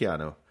go at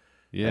Keanu.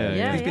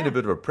 He's been a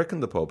bit of a prick in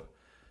the pub.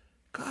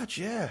 God,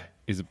 yeah.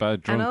 He's a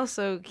bad drunk. And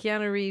also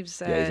Keanu Reeves.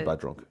 He's a bad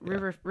drunk.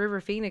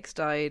 River Phoenix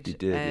died. He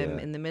did,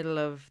 in the middle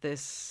of the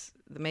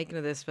making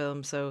of this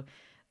film. So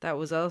that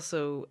was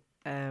also,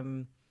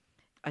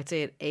 I'd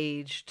say it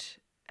aged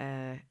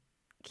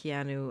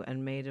Keanu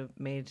and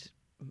made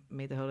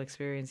the whole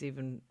experience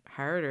even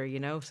harder, you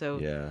know.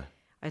 So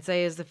I'd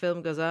say as the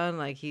film goes on,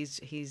 like he's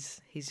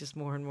just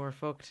more and more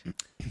fucked.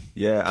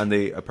 Yeah, and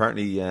they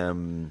apparently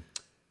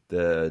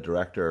the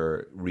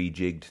director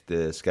rejigged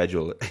the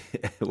schedule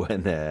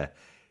when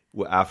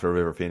after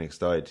River Phoenix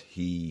died.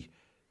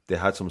 They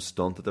had some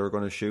stunt that they were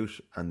going to shoot,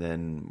 and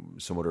then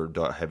some other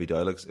heavy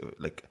dialogues,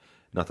 like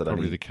not that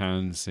probably the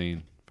can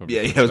scene. I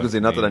was going to say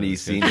not that any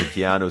scene with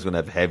Keanu was going to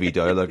have heavy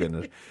dialogue in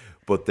it,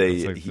 but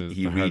he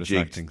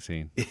rejigged.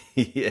 Scene.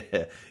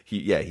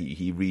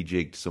 he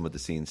rejigged some of the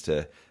scenes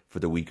for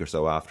the week or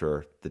so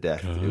after the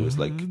death. It was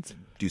like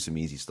do some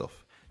easy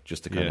stuff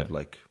just to kind of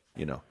like,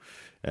 you know.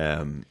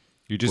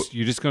 You're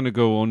just going to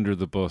go under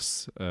the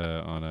bus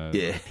on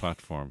a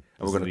platform,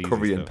 and we're going to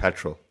cover you in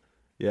petrol.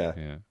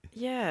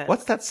 Yeah.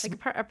 What's that? Like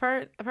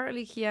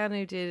apparently,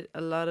 Keanu did a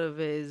lot of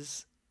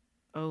his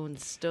own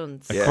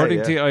stunts.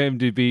 According to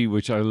IMDb,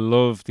 which I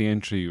love the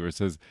entry where it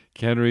says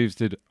Keanu Reeves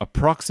did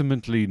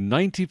approximately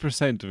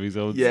 90% of his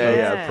own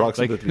stunts.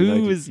 Approximately. Like who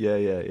 90, is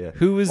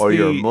who is or the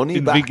your money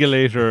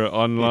invigilator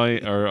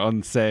online or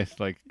on set,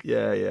 like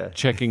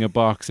checking a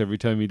box every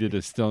time he did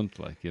a stunt,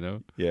 like, you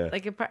know? Yeah.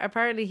 Like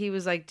apparently he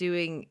was like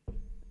doing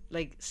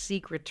like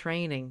secret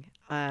training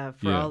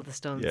for all the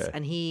stunts,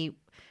 and he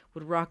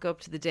would rock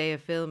up to the day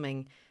of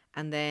filming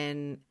and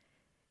then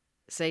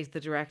say to the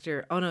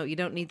director, "Oh no, you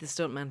don't need the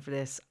stuntman for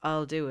this.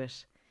 I'll do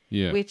it."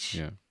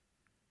 Which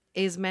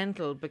is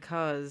mental,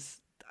 because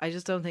I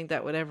just don't think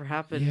that would ever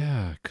happen.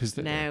 Because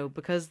if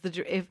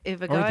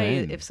a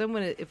guy,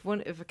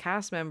 if a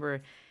cast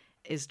member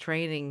is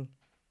training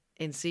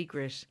in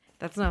secret,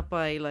 that's not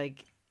by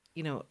like,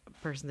 you know, a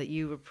person that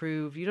you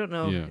approve. You don't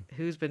know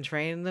who's been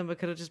training them. It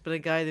could have just been a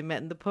guy they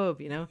met in the pub,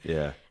 you know.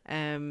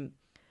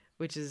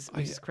 Which is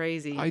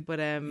crazy. I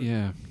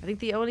think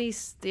the only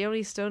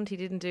stunt he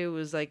didn't do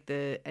was like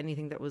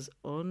anything that was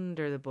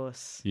under the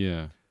bus.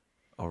 Yeah.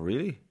 Oh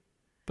really?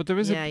 But there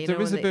is a bit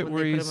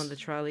where they he's put him on the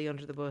trolley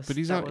under the bus. But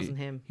wasn't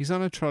him. He's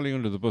on a trolley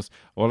under the bus.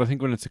 Well, I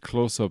think when it's a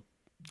close up,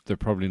 they're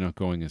probably not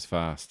going as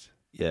fast.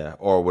 Yeah,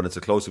 or when it's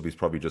a close up, he's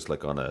probably just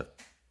like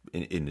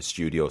in the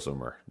studio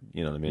somewhere.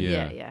 You know what I mean?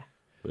 Yeah.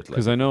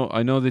 Because I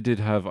know they did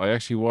have. I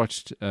actually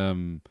watched.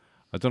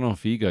 I don't know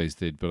if you guys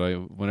did,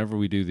 but whenever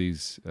we do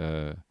these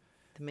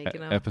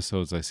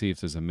episodes, I see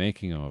if there's a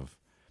making of.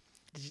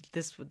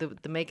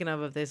 The making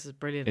of this is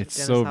brilliant.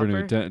 It's so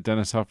brilliant.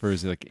 Dennis Hopper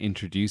is like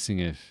introducing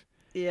it.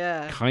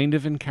 Yeah. Kind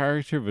of in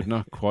character, but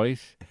not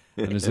quite.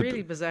 And it's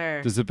really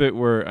bizarre. There's a bit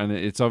where, and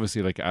it's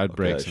obviously like ad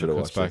breaks, and it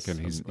goes back, and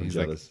he's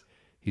like,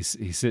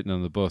 he's sitting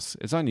on the bus.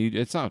 It's on YouTube.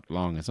 It's not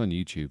long. It's on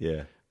YouTube.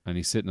 Yeah. And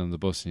he's sitting on the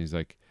bus, and he's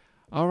like,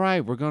 "All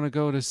right, we're gonna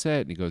go to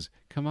set." And he goes,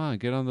 "Come on,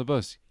 get on the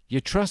bus. You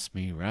trust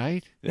me,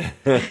 right?"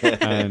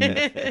 And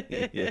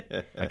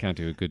I can't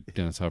do a good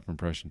Dennis Hopper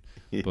impression,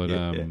 but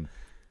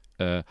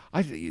the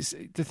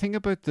thing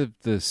about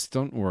the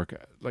stunt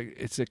work, like,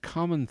 it's a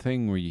common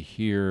thing where you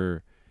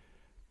hear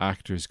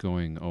actors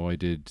going, "Oh, I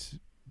did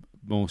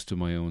most of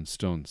my own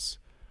stunts,"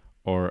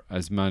 or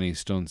as many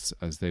stunts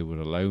as they would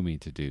allow me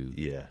to do.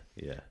 Yeah.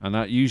 And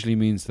that usually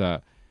means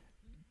that,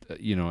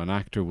 you know, an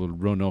actor will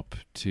run up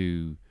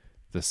to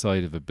the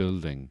side of a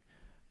building,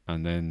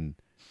 and then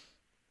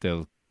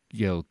they'll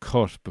yell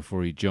 "cut"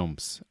 before he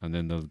jumps, and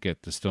then they'll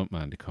get the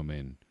stuntman to come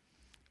in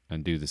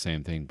and do the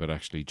same thing, but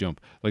actually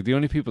jump. Like, the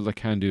only people that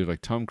can do it,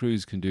 like Tom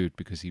Cruise can do it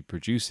because he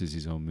produces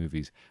his own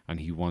movies and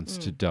he wants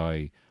to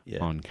die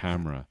on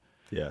camera.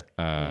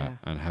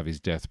 And have his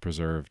death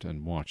preserved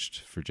and watched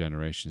for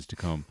generations to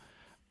come.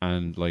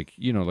 And like,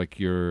 you know, like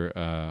your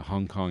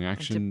Hong Kong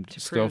action to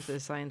stuff. prove to the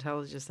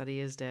Scientologist that he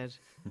is dead.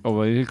 Oh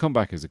well, he'll come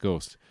back as a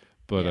ghost,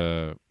 but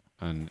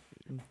and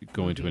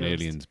go into an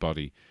alien's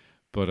body.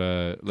 But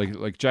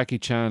like Jackie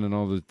Chan and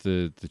all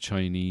the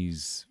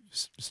Chinese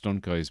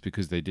stunt guys,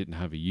 because they didn't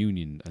have a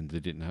union and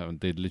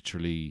they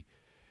literally,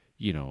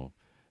 you know,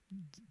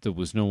 there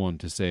was no one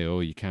to say, oh,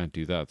 you can't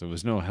do that. There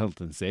was no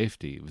health and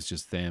safety. It was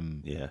just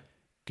them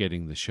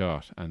getting the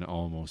shot and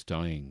almost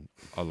dying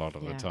a lot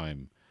of the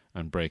time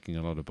and breaking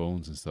a lot of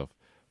bones and stuff.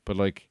 But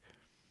like,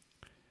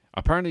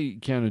 apparently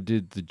Keanu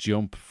did the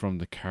jump from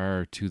the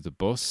car to the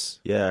bus.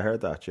 Yeah, I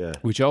heard that,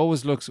 Which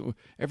always looks,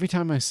 every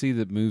time I see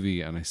the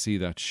movie and I see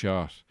that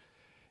shot,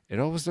 it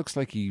always looks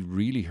like he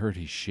really hurt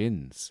his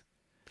shins.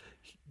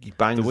 He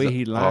bangs the way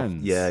he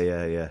lands. Yeah.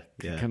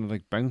 It kind of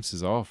like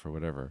bounces off or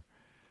whatever.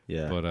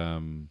 Yeah.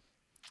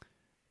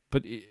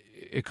 But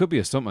it could be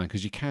a stuntman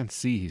because you can't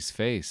see his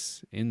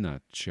face in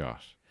that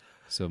shot.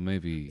 So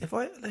maybe if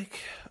I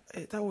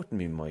that wouldn't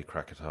be my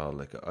crack at all.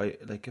 Like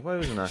if I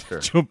was an actor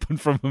jumping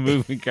from a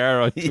moving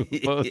car onto a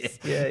bus.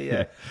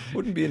 yeah,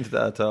 wouldn't be into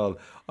that at all.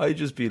 I'd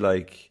just be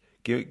like,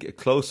 get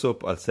close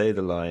up. I'll say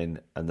the line,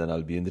 and then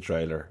I'll be in the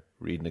trailer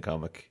reading a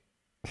comic.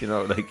 You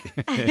know, like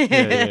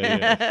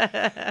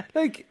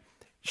like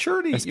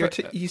surely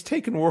he's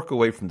taking work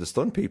away from the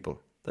stunt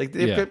people. Like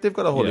they've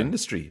got a whole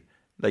industry.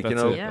 Like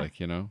that's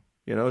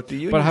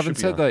But having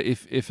said that,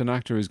 if an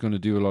actor is going to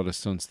do a lot of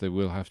stunts, they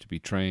will have to be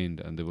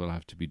trained and they will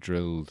have to be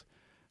drilled,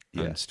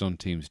 and stunt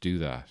teams do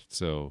that.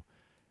 So,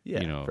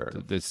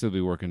 they'd still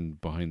be working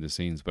behind the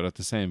scenes. But at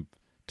the same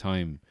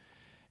time,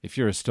 if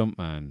you're a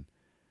stuntman,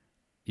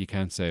 you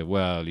can't say,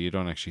 well, you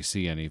don't actually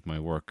see any of my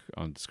work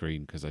on the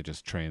screen because I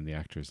just train the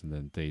actors and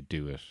then they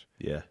do it.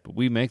 Yeah. But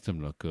we make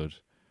them look good.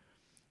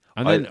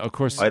 And then, of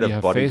course, you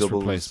have face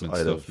replacement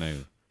stuff now.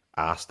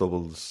 Ass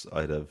doubles,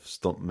 I'd have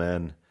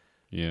stuntmen.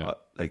 Yeah.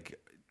 Like,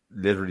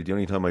 literally, the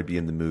only time I'd be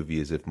in the movie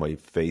is if my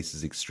face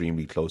is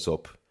extremely close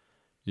up.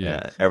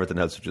 Yeah. Everything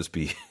else would just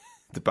be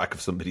the back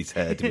of somebody's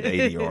head with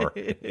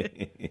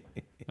ADR.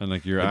 And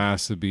like your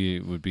ass would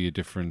be a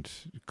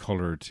different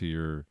colour to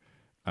your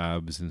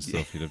abs and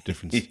stuff. You'd have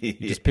different. You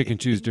just pick and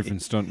choose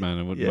different stuntmen.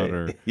 It wouldn't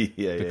matter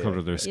the colour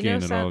of their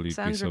skin at all. You'd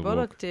be so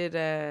woke.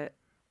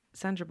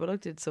 Sandra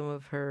Bullock did some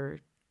of her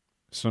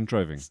stunt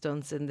driving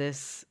stunts in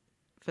this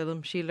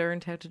film. She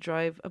learned how to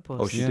drive a bus.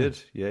 Oh, she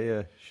did.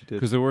 Yeah, she did.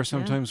 Because there were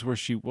some times where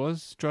she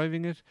was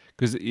driving it.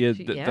 Because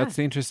that's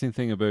the interesting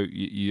thing about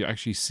you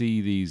actually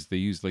see these. They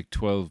use like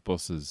 12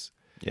 buses.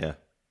 Yeah.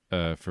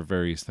 For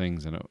various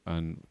things,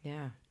 and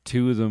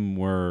two of them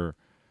were.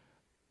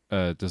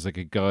 There's like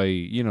a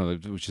guy,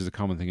 which is a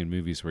common thing in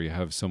movies where you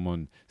have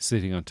someone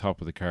sitting on top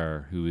of the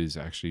car who is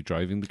actually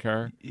driving the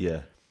car.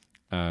 Yeah.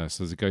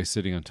 So there's a guy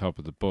sitting on top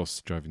of the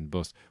bus, driving the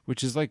bus,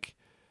 which is like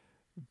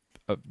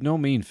no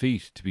mean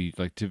feat to be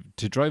like to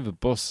drive a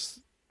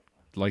bus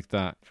like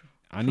that.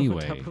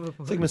 Anyway,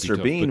 it's like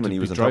Mr. Bean when he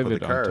was on top of the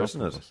car,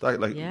 isn't it?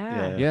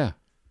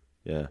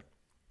 Yeah.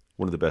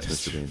 One of the best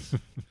Mr. Beans.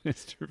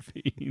 Mr.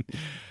 Bean.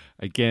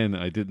 Again,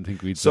 I didn't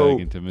think we'd dig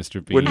into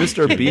Mr. Bean. When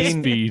Mr.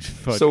 Bean, Speed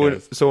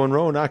so when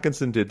Rowan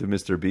Atkinson did the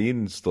Mr.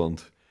 Bean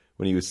stunt,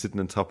 when he was sitting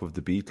on top of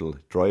the Beetle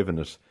driving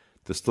it,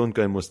 the stunt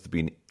guy must have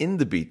been in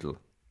the Beetle.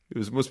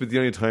 Must be the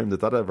only time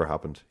that ever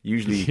happened.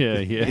 Usually,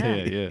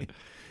 yeah.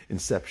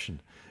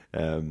 Inception.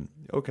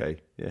 Okay,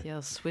 yeah. The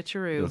old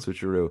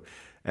switcheroo.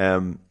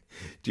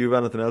 Do you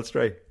have anything else,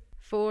 Dre?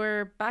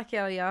 For Back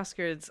Alley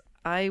Oscars,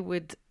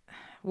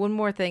 one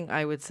more thing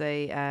I would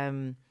say,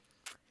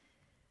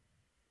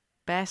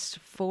 best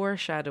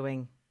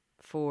foreshadowing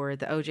for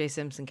the O.J.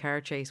 Simpson car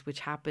chase,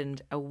 which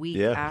happened a week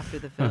after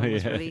the film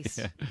was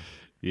released.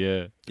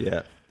 Yeah.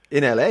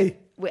 In LA.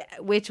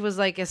 Which was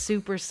like a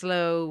super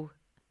slow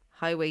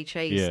highway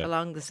chase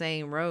along the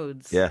same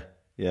roads. Yeah.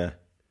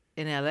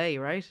 In LA,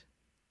 right?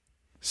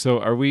 So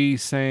are you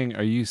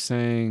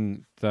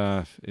saying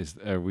that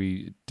are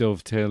we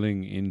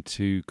dovetailing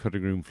into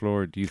Cutting Room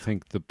Floor? Do you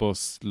think the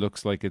bus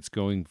looks like it's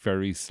going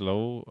very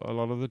slow a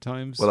lot of the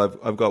times? Well,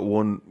 I've got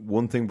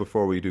one thing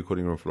before we do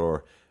Cutting Room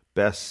Floor.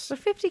 Best. But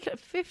 50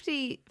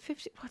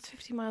 what's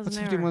 50 miles an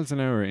hour? 50 miles an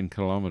hour in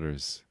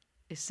kilometers?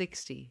 Is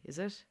 60, is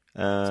it? It's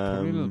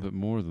probably a little bit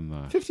more than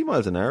that. 50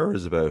 miles an hour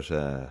is about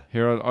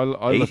here,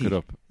 I'll look it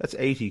up. That's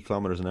 80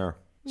 kilometers an hour.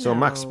 So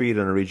max speed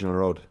on a regional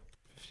road.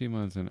 50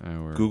 miles an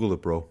hour. Google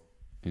it, bro.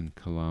 In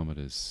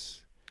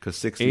kilometers. Because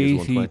 60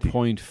 is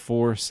 120.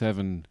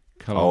 80.47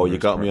 kilometers. Oh, you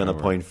got me on a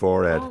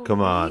 0.4, Ed.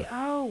 Come on.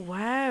 Oh,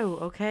 wow.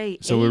 Okay.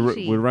 So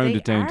we'll round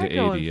it down to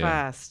 80.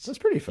 Fast. That's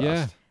pretty fast.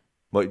 Yeah.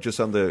 But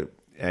just on the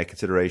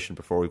consideration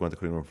before we go on to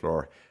Cutting Room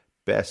Floor,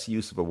 best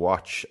use of a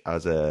watch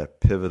as a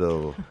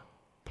pivotal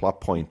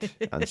plot point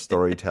and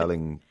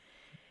storytelling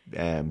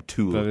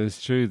tool. That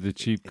is true. The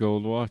cheap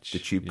gold watch. The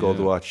cheap gold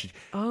watch.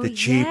 Oh, the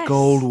cheap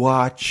gold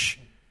watch.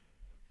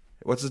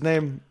 What's his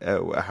name?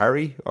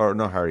 Harry? Or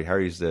not Harry.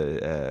 Harry's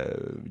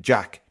the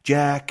Jack.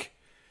 Jack.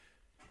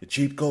 The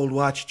cheap gold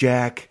watch,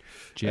 Jack.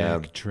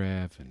 Trev. The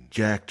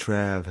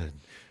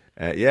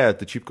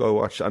cheap gold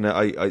watch. And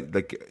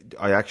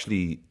I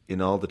actually,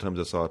 in all the times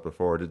I saw it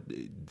before,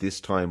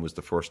 this time was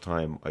the first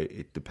time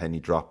the penny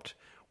dropped,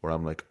 where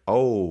I'm like,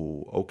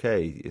 oh,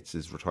 okay, it's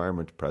his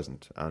retirement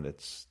present, and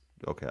it's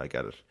okay, I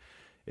get it.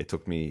 It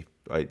took me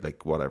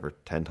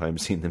 10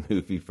 times seeing the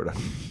movie for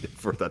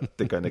that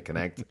to kind of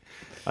connect,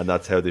 and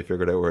that's how they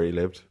figured out where he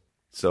lived.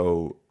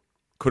 So,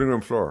 Cutting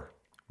Room Floor.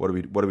 What are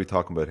we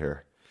talking about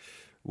here?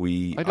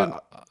 Go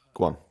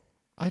on.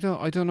 I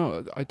don't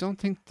know. I don't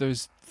think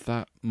there's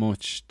that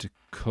much to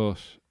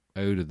cut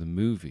out of the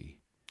movie.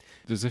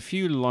 There's a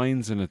few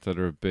lines in it that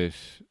are a bit.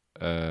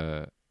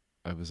 I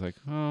was like,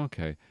 oh,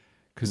 okay,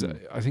 because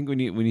I think when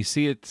you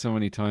see it so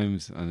many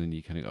times, and then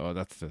you kind of, oh,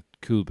 that's the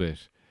cool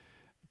bit.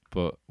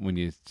 But when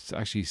you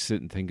actually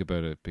sit and think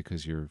about it,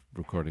 because you're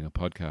recording a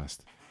podcast,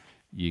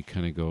 you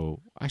kind of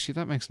go, actually,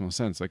 that makes no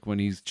sense. Like when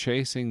he's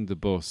chasing the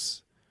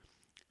bus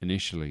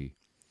initially,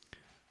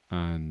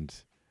 and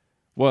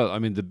well, I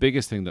mean, the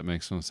biggest thing that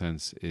makes no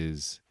sense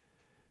is,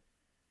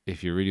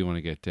 if you really want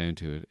to get down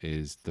to it,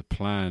 is the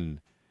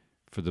plan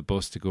for the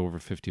bus to go over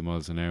 50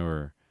 miles an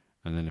hour,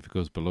 and then if it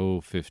goes below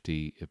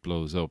 50, it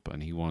blows up,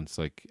 and he wants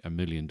like $1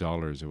 million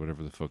or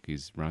whatever the fuck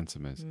his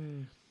ransom is.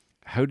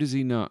 How does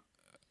he not?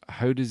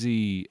 How does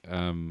he?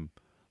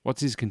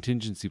 What's his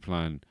contingency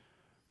plan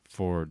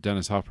for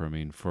Dennis Hopper? I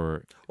mean,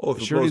 for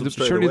surely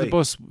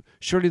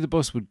the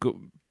bus would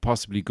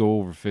possibly go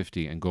over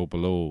 50 and go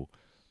below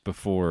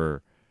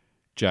before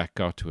Jack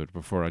got to it,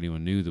 before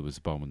anyone knew there was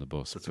a bomb on the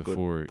bus. That's a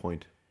good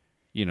point.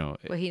 You know,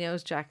 well, he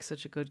knows Jack's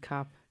such a good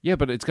cop. Yeah,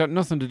 but it's got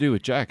nothing to do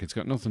with Jack. It's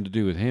got nothing to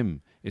do with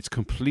him. It's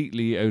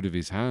completely out of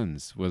his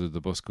hands whether the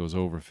bus goes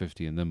over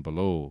 50 and then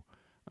below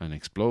and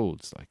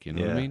explodes. Like, you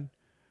know what I mean?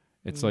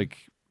 It's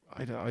like,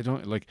 I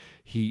don't like,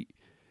 he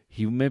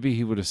maybe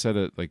he would have said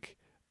it like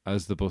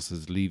as the bus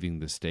is leaving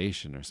the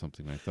station or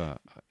something like that.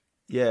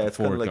 Yeah, it's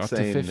kind of like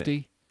saying to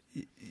 50.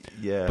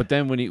 Yeah, but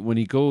then when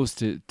he goes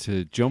to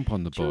jump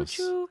on the bus,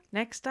 choo-choo,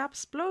 next stop,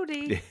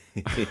 Splody.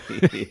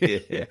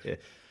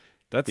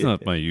 That's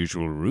not my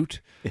usual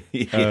route.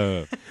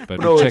 But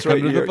no, check it's right.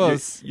 under the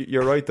bus.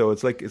 You're right, though.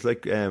 It's like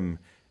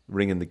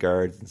ringing the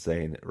guards and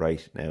saying,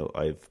 right, now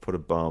I've put a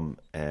bomb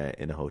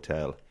in a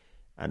hotel,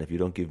 and if you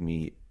don't give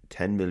me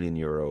 10 million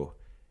euro,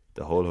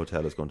 the whole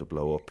hotel is going to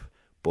blow up.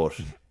 But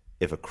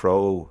if a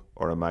crow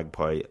or a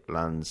magpie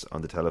lands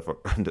on the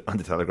on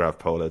the telegraph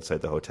pole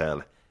outside the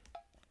hotel,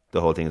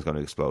 the whole thing is going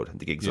to explode and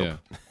the gig's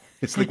up.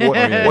 It's like,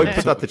 why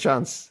put that the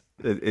chance?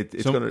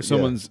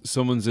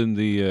 Someone's in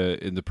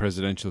the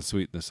presidential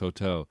suite in this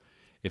hotel.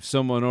 If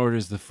someone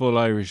orders the full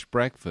Irish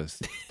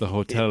breakfast, the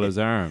hotel is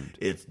armed.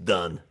 It's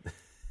done.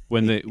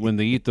 When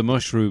they eat the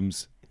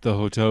mushrooms, the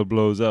hotel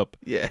blows up.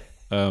 Yeah.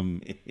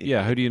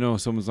 Yeah. How do you know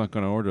someone's not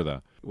going to order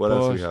that? What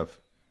else do we have?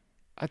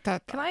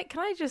 Can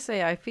I just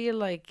say, I feel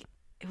like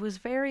it was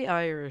very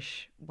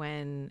Irish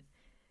when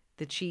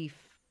the chief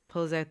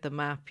pulls out the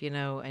map, you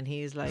know, and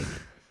he's like,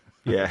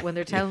 when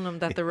they're telling him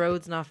that the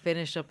road's not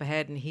finished up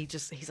ahead, and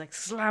he's like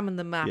slamming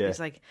the map. He's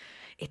like,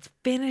 it's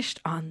finished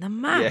on the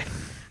map.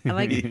 And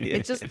like,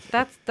 it's just,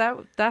 that's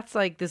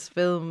like this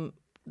film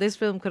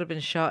could have been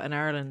shot in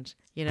Ireland,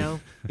 you know,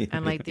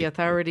 and like the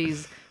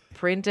authorities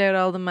print out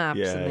all the maps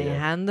and they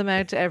hand them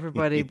out to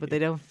everybody, but they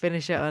don't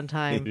finish it on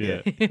time. Be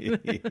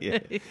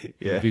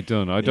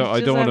done. I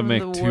don't want to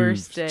make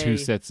two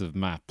sets of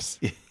maps.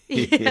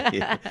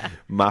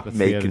 Map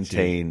may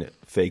contain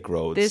fake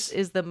roads. This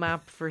is the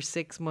map for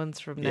 6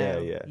 months from now.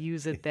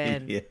 Use it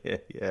then.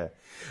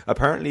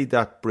 Apparently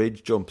that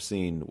bridge jump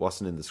scene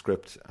wasn't in the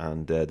script,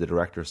 and the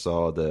director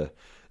saw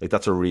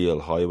that's a real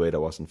highway that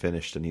wasn't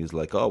finished, and he was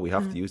like, oh, we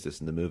have to use this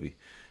in the movie.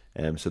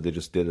 So they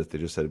just did it. They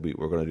just said,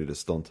 we're going to do the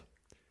stunt,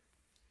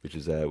 which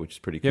is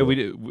pretty cool.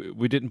 Yeah,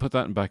 we didn't put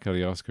that in Back at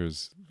the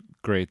Oscars.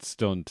 Great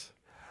stunt.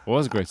 It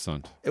was a great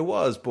stunt. It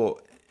was,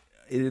 but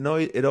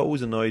it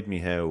always annoyed me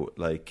how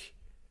like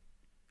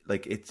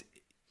let's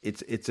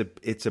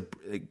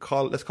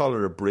call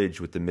it a bridge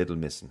with the middle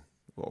missing,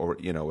 or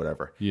you know,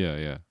 whatever.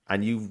 Yeah.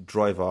 And you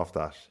drive off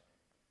that,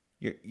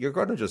 you're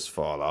gonna just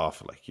fall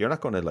off. Like you're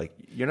never gonna make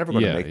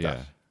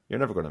that. You're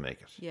never gonna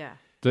make it. Yeah.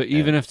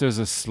 Even if there's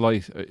a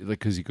slight, like,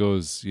 because he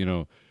goes, you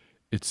know,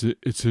 it's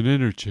an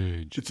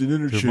interchange. It's an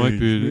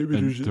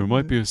interchange. There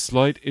might be a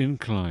slight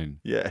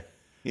incline. Yeah.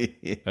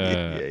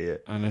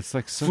 And it's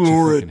like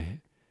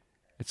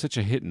it's such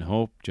a hit and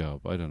hope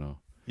job. I don't know.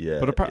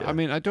 Yeah. But I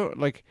mean, I don't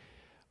like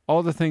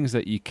all the things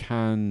that you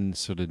can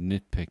sort of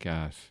nitpick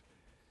at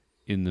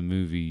in the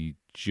movie.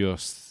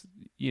 Just,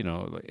 you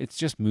know, it's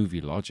just movie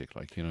logic.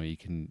 Like, you know, you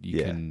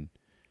can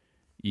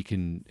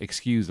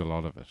excuse a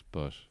lot of it,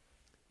 but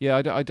yeah,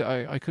 I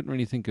couldn't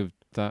really think of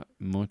that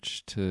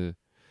much to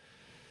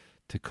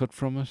cut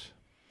from it.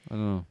 I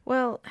don't know.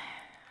 Well, I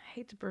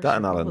hate to burst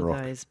your bubble,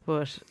 guys,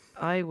 but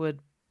I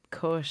would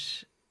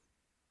cut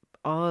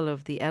all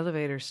of the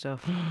elevator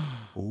stuff.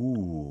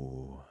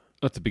 Ooh.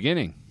 At the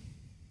beginning.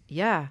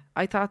 Yeah,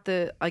 I thought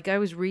I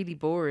was really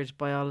bored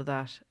by all of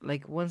that.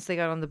 Like, once they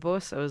got on the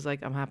bus, I was like,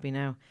 I'm happy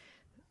now.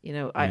 You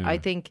know, I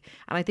think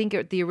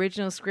the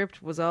original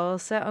script was all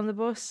set on the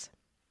bus.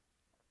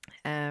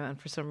 And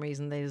for some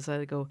reason they decided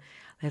to go,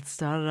 let's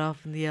start it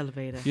off in the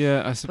elevator.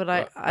 Yeah, but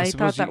I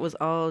thought that was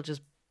all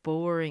just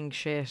boring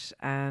shit,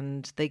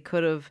 and they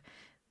could have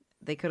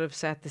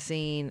set the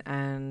scene,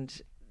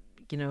 and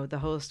you know, the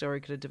whole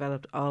story could have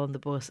developed all on the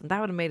bus, and that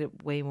would have made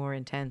it way more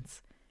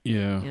intense.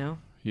 Yeah, you know.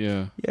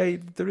 Yeah.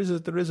 There is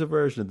a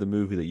version of the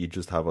movie that you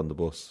just have on the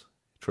bus.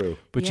 True,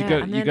 but you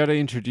got to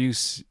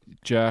introduce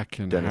Jack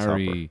and Dennis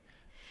Harry.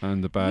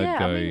 and the bad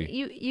guy. I mean,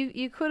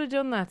 you could have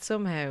done that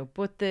somehow,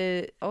 but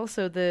I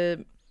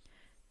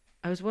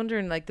was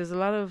wondering, like, there's a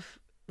lot of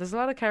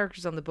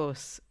characters on the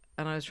bus,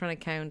 and I was trying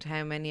to count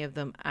how many of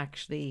them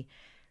actually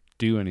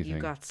do anything. You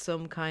got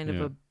some kind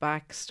of a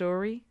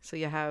backstory. So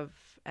you have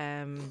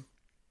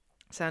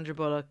Sandra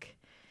Bullock.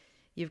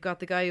 You've got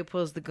the guy who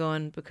pulls the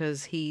gun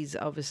because he's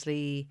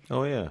obviously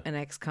an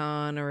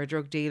ex-con or a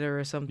drug dealer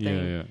or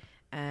something.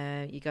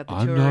 Yeah. You got the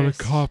I'm tourist. not a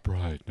cop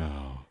right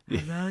now.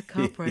 I'm not a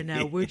cop right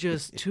now. We're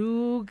just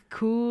two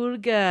cool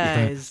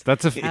guys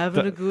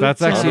having a good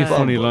That's time. actually a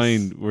funny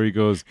line where he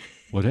goes,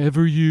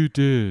 "Whatever you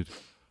did,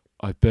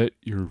 I bet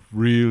you're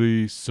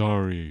really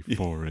sorry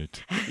for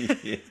it."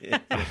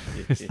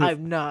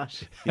 I'm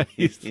not.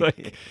 He's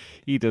like,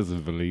 he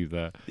doesn't believe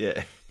that.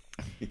 Yeah.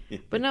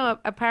 But no,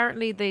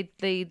 apparently they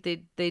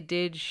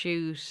did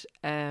shoot.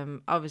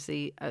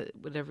 Obviously,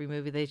 with every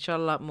movie they shot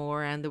a lot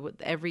more, and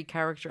every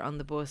character on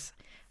the bus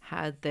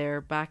had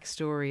their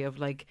backstory of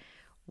like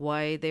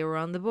why they were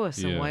on the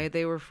bus and why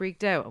they were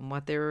freaked out and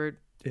what they were.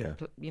 Yeah,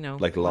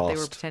 like what they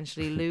were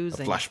potentially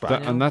losing. A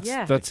flashback, and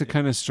that's a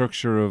kind of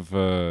structure of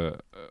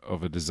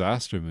a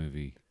disaster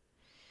movie,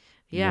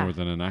 more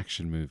than an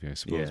action movie, I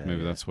suppose.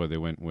 Maybe that's why they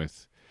went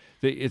with.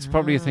 It's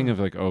probably a thing of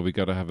like, we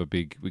got to have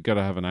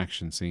an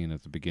action scene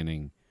at the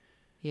beginning,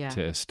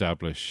 to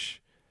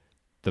establish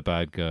the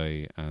bad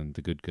guy and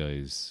the good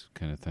guys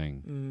kind of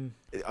thing.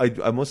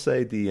 I must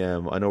say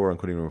I know we're on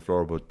cutting room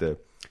floor, but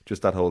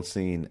just that whole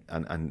scene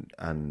and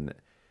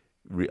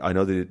I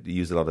know they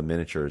use a lot of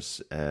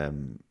miniatures,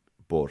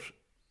 but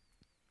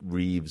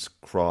Reeves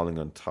crawling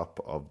on top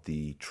of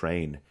the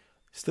train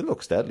still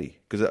looks deadly.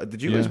 Because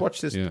did you guys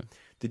watch this? Yeah.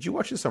 Did you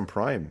watch this on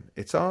Prime?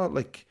 It's all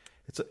like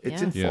it's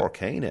in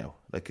 4K now.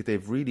 Like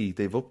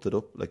they've upped it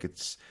up. Like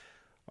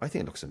I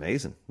think it looks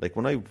amazing. Like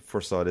when I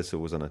first saw this, it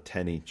was on a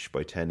 10-inch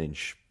by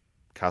 10-inch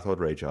cathode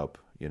ray job.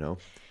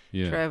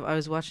 Yeah. Trev, I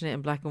was watching it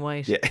in black and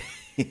white. Yeah.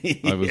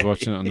 I was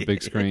watching it on the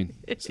big screen.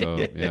 So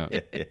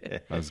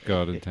as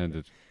God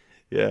intended.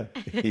 Yeah.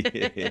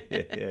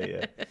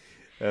 Yeah.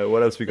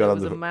 What else we got on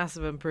the? It was a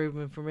massive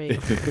improvement for me.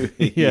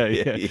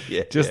 Yeah.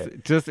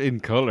 Just in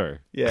color.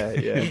 Yeah.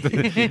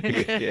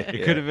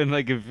 It could have been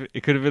like a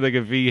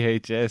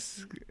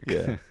VHS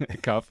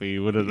copy.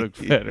 Would have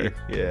looked better.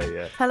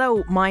 Yeah.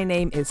 Hello, my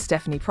name is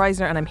Stephanie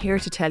Preisner, and I'm here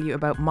to tell you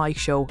about my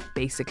show.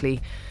 Basically,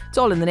 it's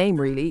all in the name,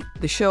 really.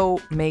 The show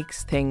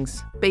makes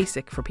things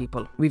basic for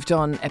people. We've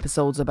done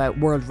episodes about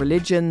world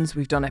religions.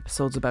 We've done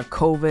episodes about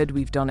COVID.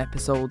 We've done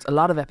a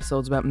lot of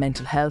episodes about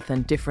mental health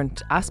and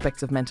different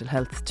aspects of mental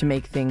health to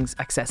make things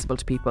accessible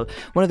to people.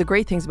 One of the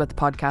great things about the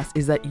podcast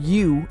is that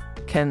you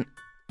can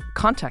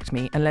contact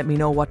me and let me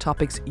know what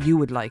topics you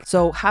would like.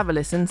 So have a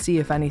listen, see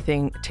if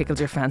anything tickles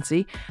your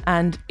fancy,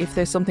 and if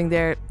there's something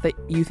there that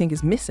you think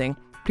is missing,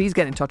 please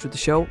get in touch with the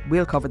show.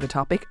 We'll cover the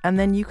topic and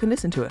then you can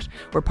listen to it.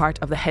 We're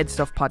part of the Head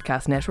Stuff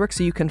Podcast Network,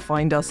 so you can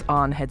find us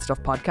on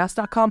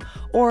headstuffpodcast.com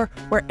or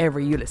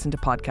wherever you listen to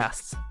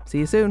podcasts. See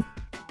you soon.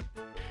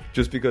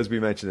 Just because we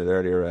mentioned it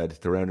earlier, Ed,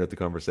 to round out the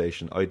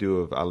conversation, I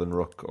do have Alan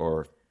Ruck,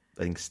 or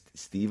I think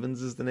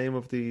Stevens is the name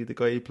of the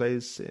guy he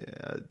plays,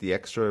 the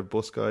extra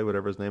bus guy,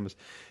 whatever his name is,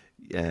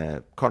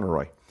 Conor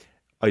Roy.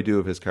 I do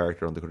have his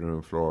character on the cutting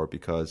room floor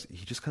because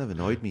he just kind of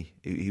annoyed me.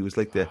 He was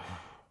kind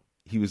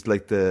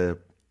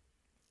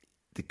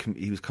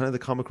of the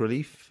comic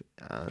relief,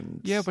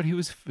 and but he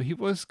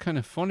was kind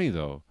of funny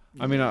though.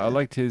 I mean, I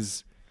liked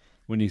his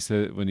when he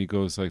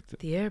goes like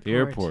the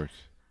airport.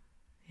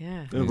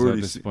 Yeah, he's so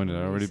disappointed.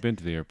 I've already been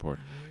to the airport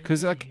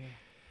because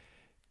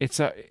it's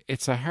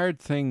a hard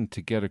thing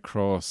to get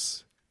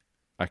across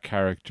a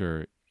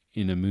character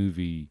in a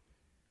movie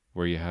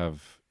where you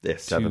have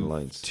 7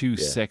 lines, two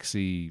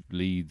sexy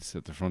leads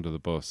at the front of the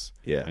bus,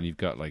 and you've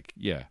got a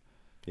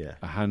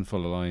handful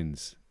of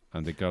lines,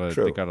 and they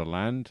gotta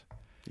land.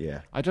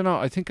 Yeah, I don't know.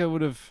 I think I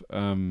would have.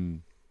 I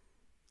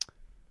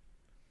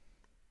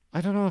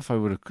don't know if I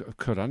would have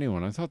cut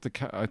anyone. I thought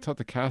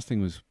the casting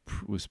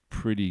was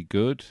pretty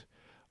good.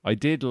 I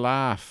did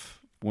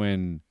laugh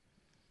when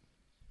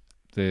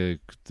the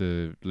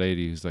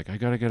lady who's like, "I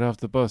gotta get off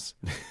the bus,"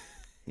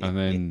 and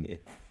then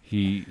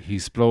he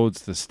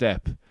explodes the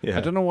step. Yeah.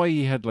 I don't know why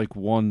he had like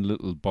one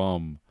little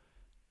bomb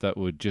that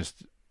would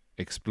just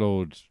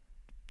explode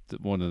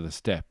one of the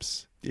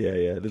steps. Yeah,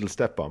 little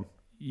step bomb.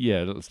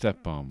 Yeah, little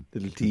step bomb.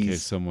 Little tease. In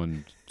case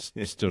someone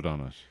stood on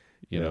it,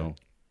 you know.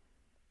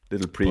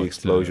 Little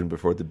pre-explosion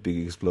before the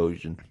big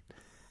explosion.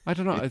 I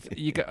don't know. I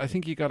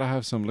think you got to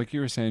have some, like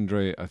you were saying,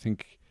 Dre. I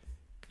think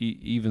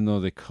even though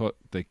they cut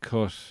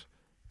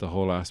the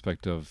whole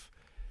aspect of,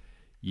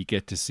 you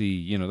get to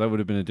see, that would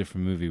have been a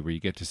different movie where you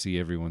get to see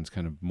everyone's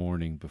kind of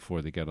mourning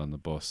before they get on the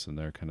bus and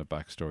their kind of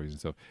backstories and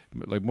stuff,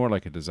 like more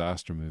like a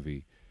disaster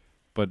movie.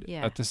 But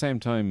at the same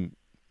time,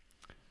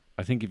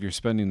 I think if you're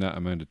spending that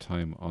amount of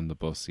time on the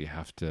bus, you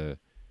have to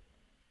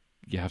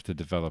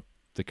develop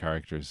the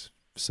characters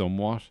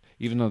somewhat.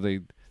 Even though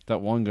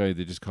that one guy,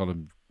 they just call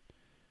him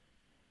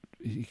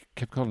he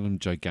kept calling him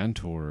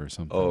Gigantor or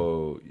something.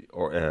 Oh,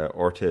 or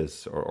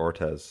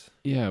Ortiz.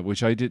 Yeah,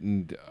 which I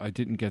didn't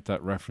get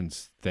that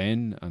reference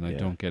then, and I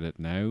don't get it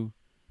now.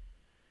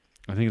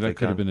 I think that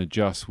could have been a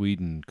Joss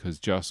Whedon, because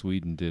Joss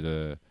Whedon did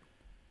an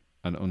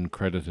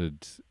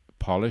uncredited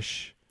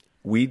polish.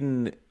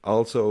 Whedon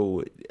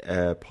also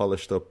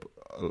polished up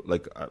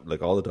like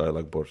all the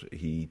dialogue, but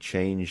he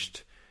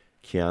changed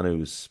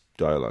Keanu's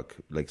dialogue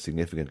like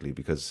significantly,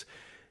 because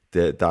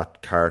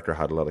that character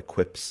had a lot of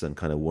quips and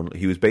kind of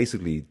he was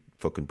basically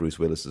fucking Bruce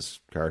Willis's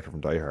character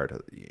from Die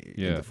Hard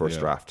in the first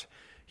draft.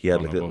 He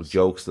had like little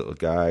jokes, little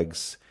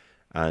gags,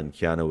 and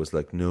Keanu was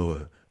like,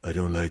 "No, I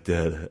don't like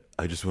that.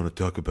 I just want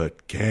to talk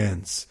about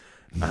cans."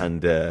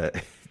 And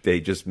they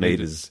just made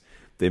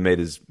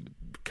his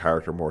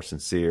character more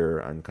sincere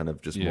and kind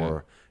of just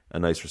more a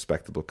nice,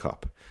 respectable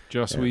cop.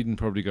 Joss Whedon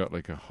probably got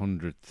like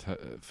 100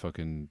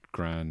 fucking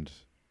grand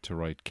to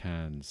write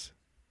cans.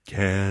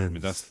 Cans. I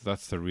mean,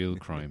 that's the real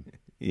crime.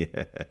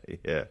 Yeah.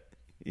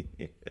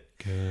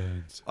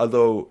 Cans.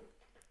 Although,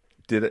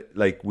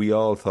 we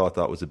all thought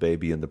that was a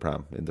baby in the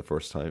pram the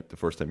first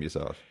time you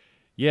saw it.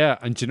 Yeah,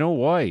 and do you know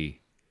why?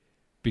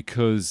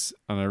 Because,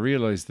 and I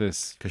realised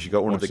this, because she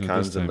got one of the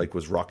cans and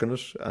was rocking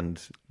it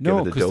and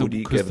gave it a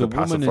dodie, gave it a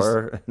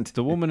pacifier.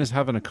 The woman is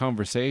having a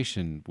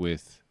conversation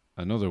with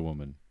another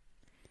woman.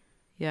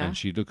 Yeah. And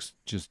she looks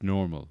just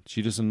normal.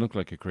 She doesn't look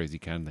like a crazy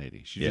can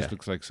lady. She just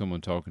looks like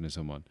someone talking to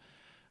someone.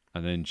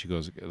 And then she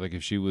goes, like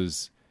if she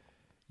was,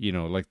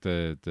 like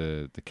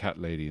the cat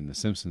lady in The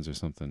Simpsons or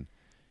something,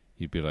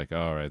 you'd be like,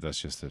 all right, that's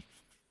just it.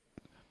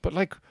 But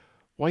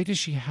why does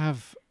she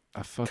have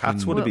a fucking...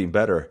 Cats would have been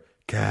better.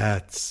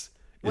 Cats.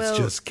 It's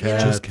just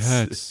cats. Just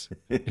cats.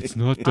 It's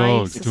not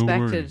dogs. Don't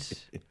worry.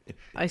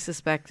 I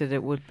suspected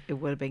it would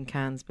have been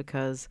cans,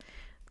 because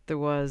there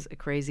was a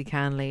crazy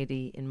can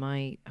lady in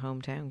my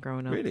hometown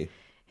growing up. Really?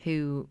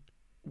 Who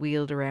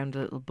wheeled around a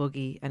little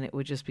buggy, and it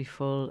would just be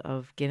full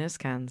of Guinness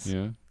cans.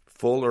 Yeah.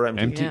 Full or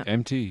empty?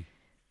 Empty.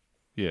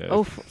 Yeah.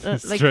 Oh, like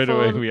straight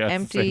full, away we asked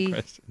empty,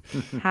 the same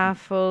question. Half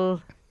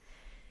full.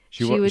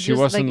 She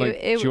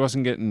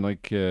wasn't getting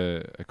like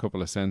a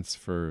couple of cents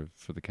for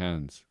the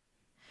cans.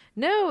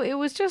 No, it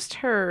was just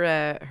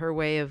her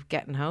way of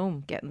getting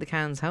the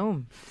cans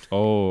home.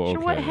 Oh,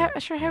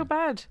 okay. How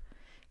bad?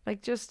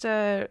 Like just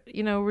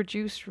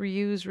reduce,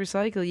 reuse,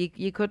 recycle.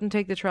 You couldn't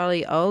take the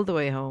trolley all the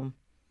way home.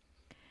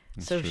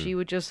 That's so true. she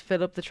would just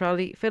fill up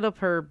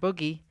her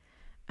buggy,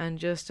 and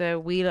just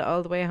wheel it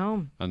all the way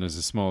home. And there's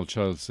a small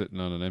child sitting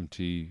on an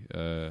empty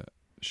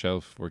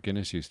shelf where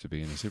Guinness used to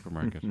be in a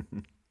supermarket.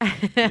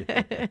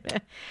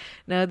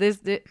 No, this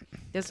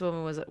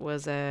woman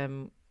was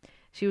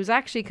she was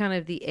actually kind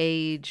of the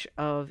age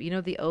of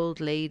the old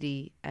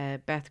lady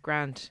Beth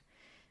Grant,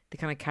 the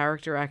kind of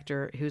character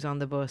actor who's on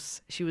the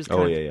bus. She was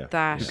kind of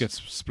that who gets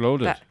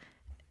exploded.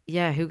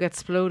 Who gets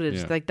exploded.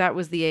 Yeah. Like that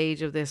was the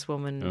age of this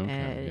woman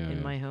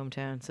in my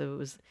hometown. So it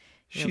was.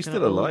 She's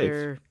still alive.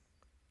 Older,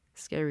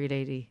 scary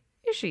lady.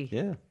 Is she?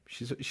 Yeah,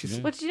 she's.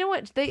 But you know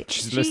what?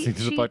 She's listening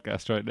to the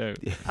podcast right now.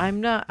 I'm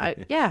not.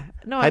 I'm Hi,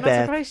 not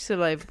Beth. surprised she's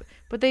alive.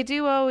 But they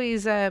do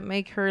always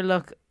make her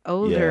look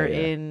older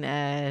in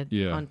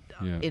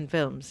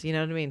films. You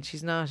know what I mean?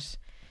 She's not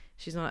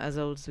as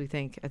old as we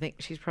think. I think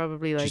she's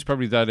probably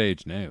that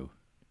age now.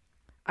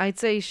 I'd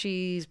say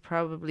she's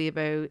probably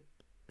about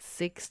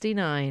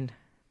 69.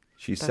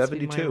 She's That's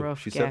 72.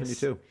 She's guess.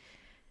 72.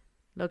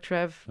 Look,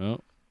 Trev. Oh.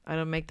 I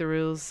don't make the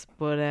rules,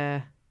 but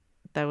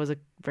that was a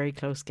very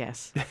close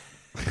guess.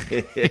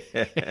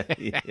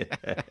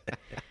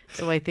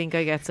 So I think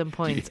I get some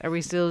points. Are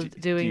we still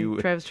doing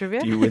Trev's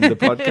trivia? Do you win the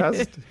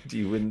podcast?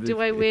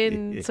 Do I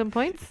win some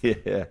points?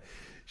 Yeah.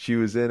 She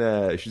was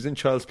in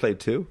Child's Play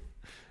 2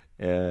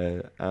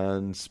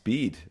 and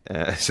Speed.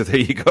 So there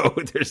you go.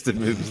 There's the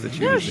movies that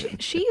she was in.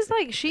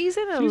 She's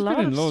in a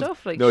lot of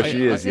stuff. Like no,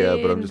 she is, yeah,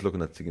 but I'm just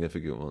looking at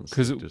significant ones.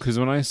 Because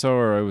when I saw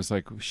her, I was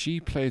like,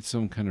 she played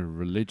some kind of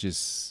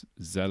religious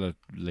zealot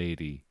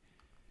lady.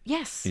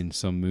 Yes. In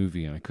some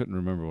movie, and I couldn't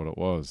remember what it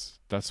was.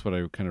 That's what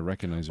I kind of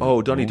recognized.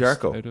 Oh, Donnie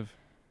Darko.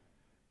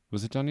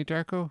 Was it Donnie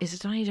Darko? Is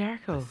it Donnie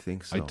Darko? I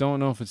think so. I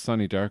don't know if it's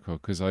Donnie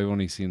Darko, because I've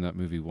only seen that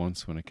movie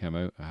once when it came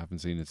out. I haven't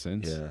seen it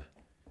since. Yeah.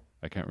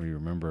 I can't really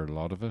remember a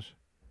lot of it.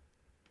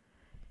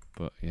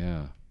 But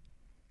yeah.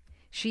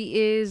 She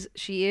is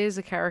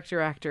a character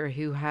actor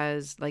who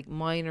has like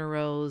minor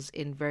roles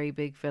in very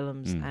big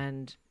films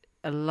and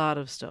a lot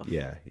of stuff.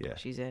 Yeah.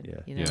 She's in. Yeah.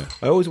 You know?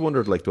 I always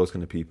wondered, like, those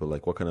kind of people,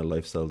 like, what kind of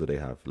lifestyle do they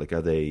have? Like,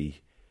 are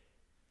they,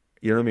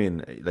 you know what I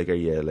mean? Like, are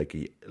you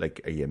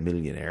are you a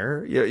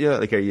millionaire? Yeah.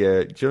 Like, are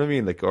you? Do you know what I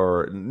mean? Like,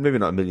 or maybe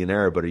not a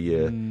millionaire, but are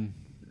you?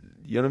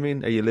 You know what I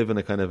mean? Are you living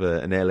a kind of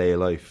an LA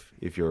life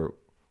if you're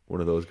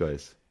one of those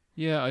guys?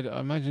 Yeah,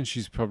 I imagine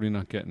she's probably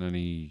not getting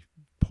any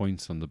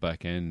points on the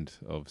back end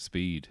of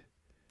Speed.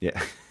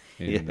 Yeah.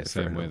 In the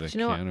same way that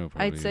Keanu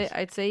probably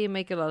I'd say you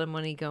make a lot of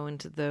money going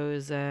to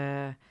those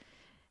those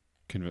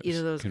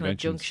kind of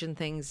junction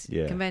things,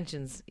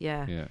 conventions.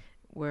 Yeah.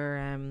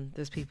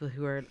 there's people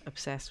who are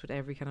obsessed with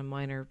every kind of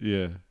minor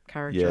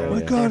character Yeah, of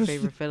yeah. their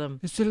favourite film.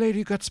 It's the lady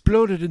who got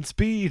exploded in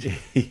Speed.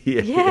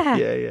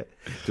 Yeah.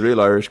 The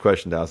real Irish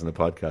question to ask on the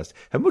podcast: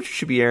 how much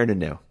should you be earning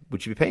now?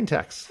 Would you be paying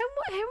tax?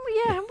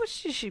 How much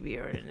should she be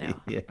earning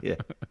now? yeah.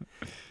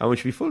 And would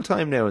you be full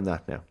time now in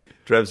that now?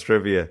 Trev's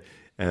trivia.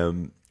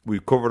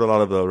 We've covered a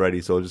lot of it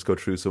already, so I'll just go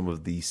through some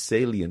of the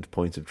salient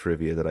points of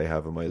trivia that I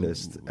have on my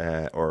list,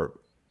 or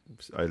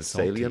I'll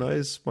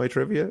salientize my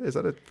trivia. Is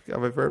that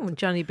have I verb? Oh,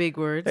 Johnny Big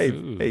Words.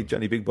 Hey,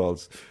 Johnny Big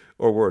Balls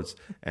or words.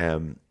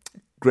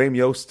 Graham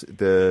Yost,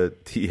 the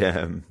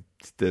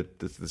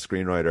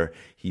screenwriter,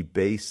 he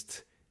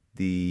based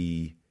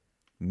the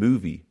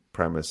movie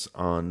premise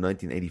on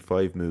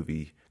 1985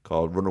 movie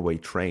called Runaway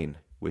Train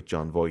with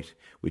John Voight,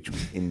 which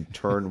in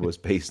turn was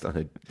based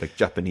on a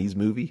Japanese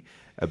movie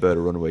about a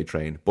runaway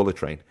train, Bullet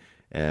Train.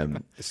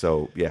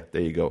 So yeah,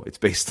 there you go. It's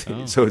based.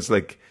 So it's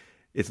like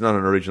it's not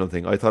an original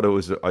thing. I thought it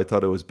was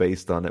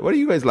based on it. What are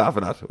you guys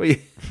laughing at?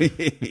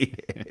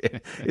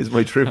 Is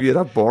my trivia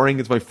that boring?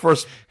 It's my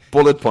first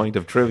bullet point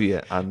of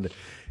trivia, and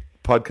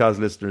podcast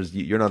listeners,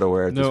 you're not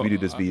aware of this. We do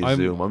this via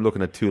Zoom. I'm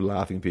looking at two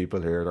laughing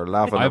people here. They're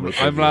laughing.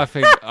 I'm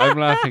laughing. I'm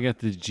laughing at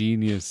the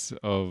genius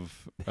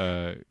of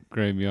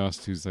Graham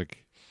Yost, who's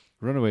like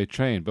runaway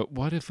train. But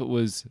what if it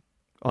was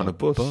on a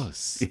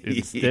bus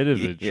instead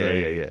of a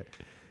train?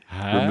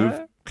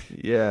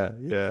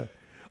 Yeah.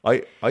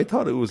 I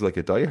thought it was like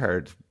a Die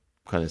Hard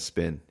kind of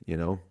spin,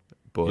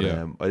 but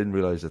I didn't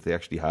realize that they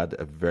actually had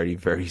a very,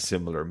 very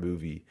similar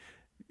movie.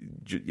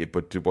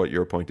 But to what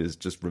your point is,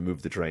 just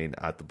remove the train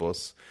at the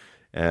bus.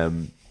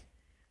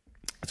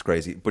 It's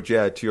crazy. But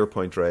yeah, to your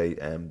point, Ray,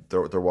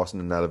 there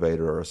wasn't an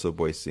elevator or a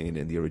subway scene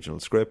in the original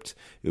script.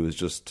 It was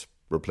just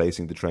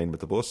replacing the train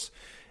with the bus.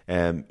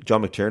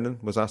 John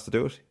McTiernan was asked to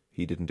do it.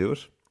 He didn't do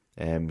it.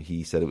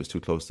 He said it was too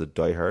close to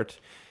Die Hard.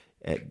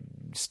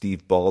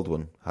 Steve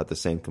Baldwin had the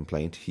same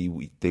complaint.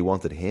 They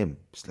wanted him.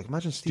 It's like,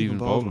 imagine Stephen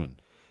Baldwin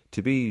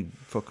to be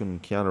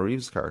fucking Keanu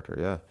Reeves'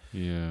 character.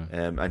 Yeah.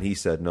 And he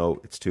said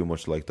no, it's too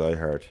much like Die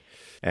Hard.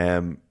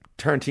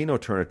 Tarantino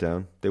turned it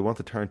down. They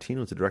wanted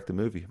Tarantino to direct the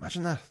movie.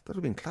 Imagine that. That would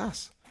have been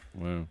class.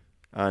 Wow.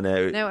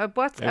 And now, at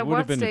what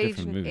stage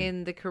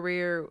in the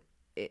career?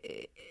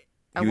 He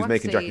was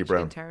making Jackie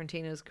Brown. In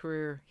Tarantino's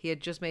career, he had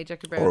just made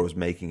Jackie Brown, or was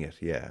making it,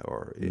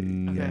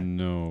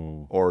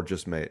 no, or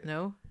just made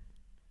no.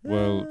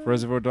 Well,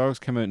 Reservoir Dogs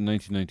came out in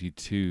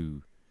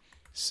 1992,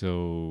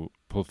 so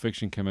Pulp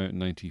Fiction came out in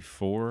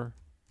 94.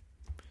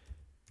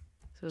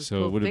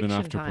 So it would have been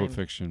after Pulp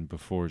Fiction,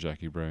 before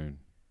Jackie Brown.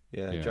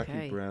 Yeah.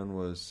 Jackie Brown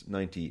was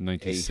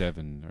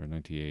 97 or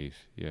 98.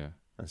 Yeah,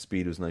 and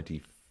Speed was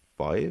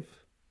 95.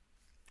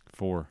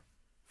 4.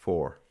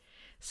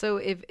 So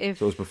if so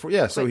it was before,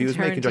 so he was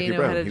making Jackie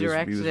Brown. He was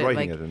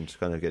writing it and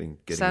kind of getting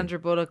Sandra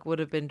Bullock would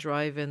have been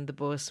driving the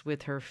bus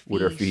with her feet.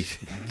 With her feet.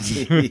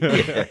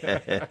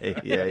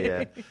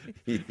 yeah.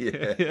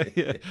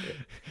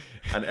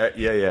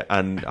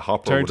 And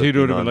Hopper Tarantino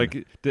would have been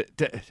like,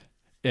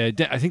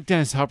 I think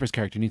Dennis Hopper's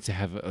character needs to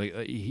have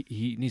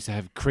he needs to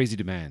have crazy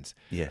demands.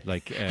 Yeah,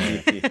 like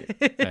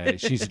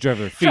she needs to drive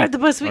her feet. Drive the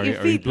bus with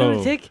your feet,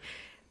 lunatic.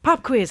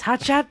 Pop quiz,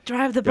 hot shot,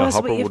 drive the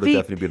bus with your feet. Hopper would have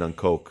definitely been on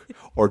coke,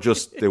 or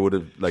just they would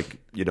have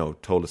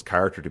told his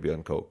character to be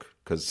on coke,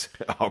 because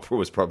Hopper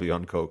was probably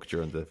on coke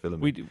during the film.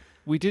 We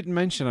didn't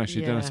mention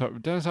actually Dennis Hopper.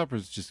 Dennis Hopper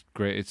is just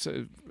great. It's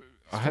I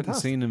hadn't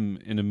seen him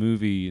in a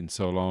movie in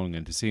so long,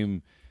 and to see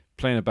him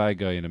playing a bad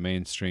guy in a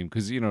mainstream,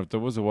 because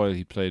there was a while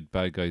he played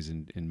bad guys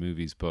in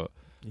movies, but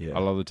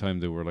a lot of the time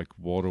they were like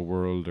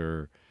Waterworld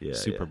or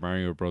Super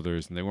Mario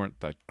Brothers, and they weren't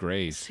that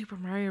great. Super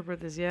Mario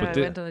Brothers, I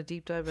went on a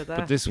deep dive with that.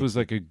 But this was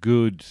like a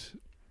good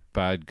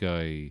bad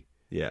guy,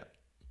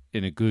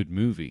 in a good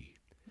movie,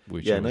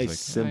 which a nice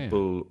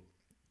simple,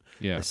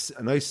 a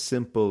nice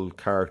simple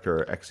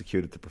character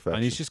executed to perfection.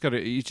 And he's just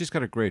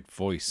got a great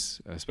voice,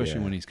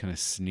 especially when he's kind of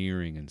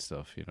sneering and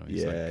stuff. He's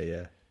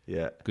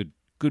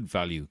Good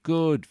value.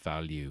 Good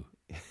value.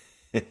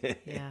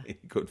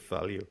 Good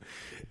value.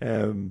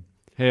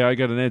 Hey, I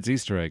got an Ed's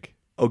Easter egg.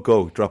 Oh,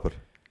 drop it.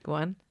 Go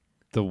on.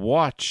 The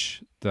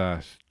watch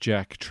that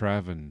Jack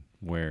Traven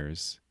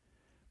wears,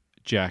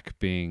 Jack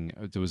being,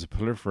 there was a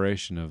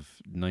proliferation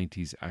of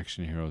 90s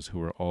action heroes who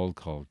were all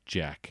called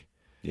Jack.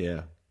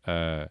 Yeah.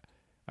 A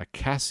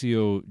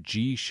Casio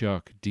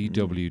G-Shock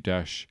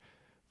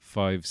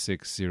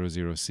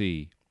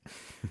DW-5600C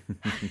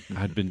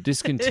had been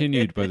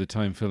discontinued by the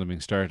time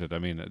filming started. I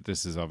mean,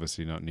 this is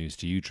obviously not news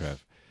to you,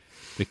 Trev.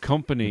 The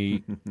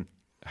company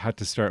had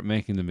to start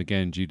making them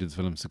again due to the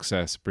film's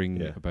success,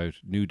 bring about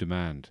new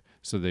demand.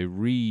 So they've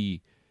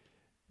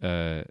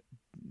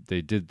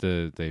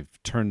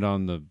turned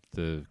on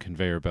the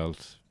conveyor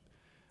belt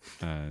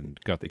and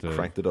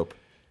cranked it up.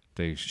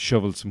 They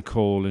shoveled some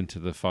coal into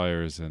the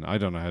fires, and I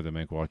don't know how they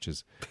make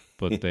watches,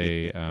 but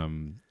they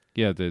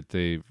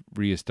they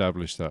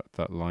re-established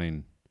that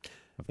line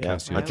of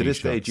Casio. And to this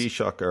day,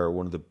 G-Shock are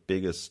one of the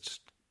biggest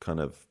kind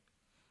of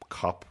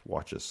cop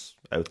watches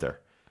out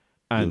there.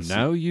 And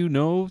now you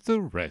know the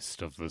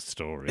rest of the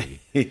story.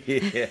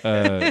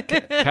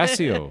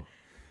 Casio.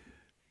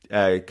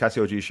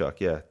 Casio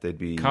G-Shock, yeah. They'd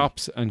be...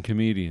 Cops and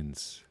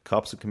comedians.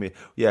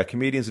 Yeah,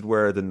 comedians would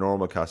wear the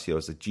normal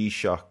Casios. The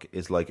G-Shock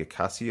is like a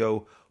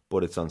Casio,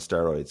 but it's on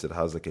steroids. It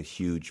has like a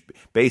huge...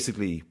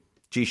 Basically,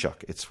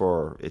 G-Shock,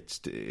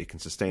 it can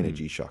sustain a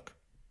G-Shock.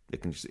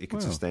 It can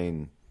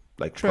sustain...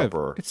 Like Trev,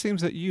 proper... it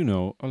seems that you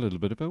know a little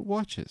bit about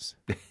watches.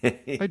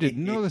 I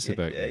didn't know this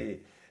about you.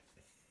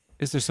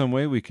 Is there some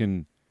way we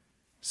can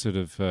sort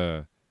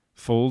of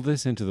fold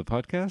this into the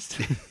podcast?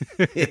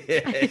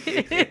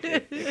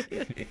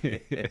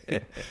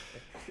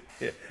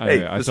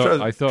 Anyway, I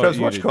thought Trev's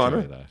you'd watch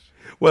corner. that.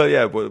 Well,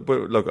 yeah, but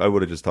look, I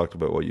would have just talked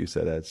about what you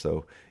said, Ed.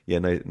 So yeah,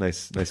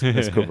 nice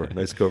cover,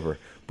 nice cover.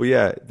 But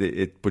yeah,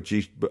 it's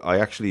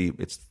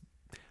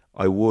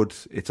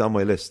on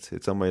my list.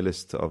 It's on my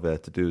list of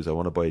to-dos. I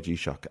want to buy a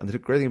G-Shock. And the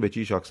great thing about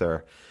G-Shocks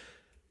are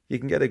you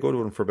can get a good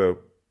one for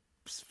about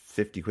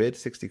 50 quid,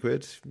 60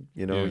 quid,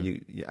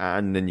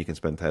 and then you can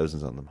spend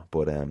thousands on them.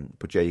 But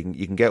yeah,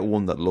 you can get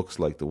one that looks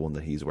like the one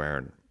that he's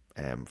wearing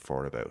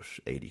for about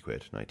 80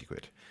 quid, 90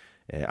 quid.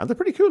 And they're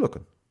pretty cool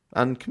looking.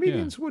 And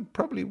comedians would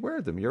probably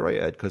wear them. You're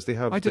right, Ed, because they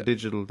have the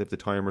digital, they have the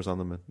timers on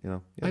them. And,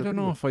 I don't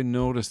know if I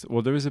noticed.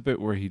 Well, there is a bit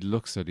where he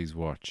looks at his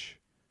watch,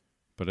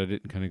 but I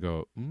didn't kind of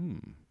go,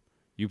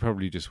 You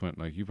probably just went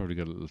you probably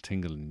got a little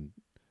tingle in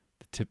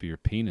the tip of your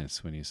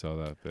penis when you saw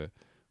that bit.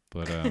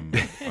 But I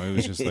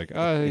was just like,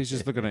 he's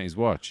just looking at his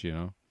watch,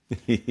 yeah.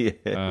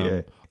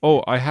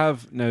 Oh, I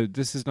have, now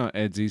this is not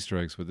Ed's Easter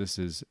eggs, but this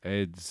is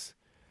Ed's,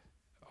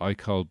 I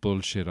call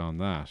bullshit on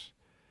that.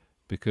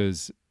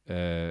 Because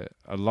a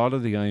lot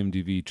of the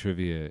IMDb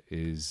trivia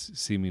is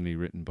seemingly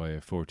written by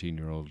a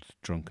 14-year-old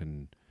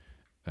drunken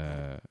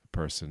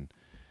person.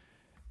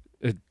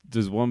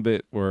 There's one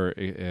bit where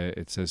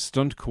it says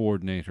stunt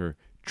coordinator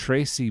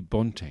Tracy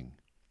Bunting,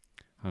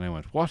 and I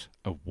went, "What?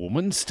 A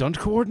woman stunt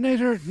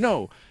coordinator?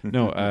 No,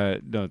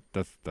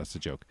 that's a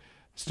joke."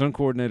 Stunt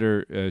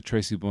coordinator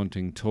Tracy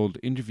Bunting told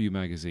Interview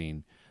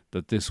magazine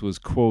that this was,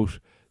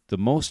 quote, the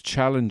most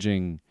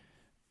challenging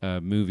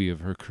movie of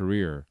her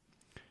career,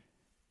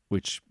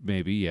 which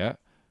maybe, yeah,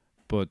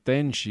 but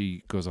then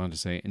she goes on to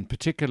say, in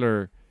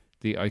particular,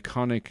 the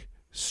iconic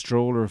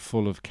stroller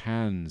full of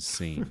cans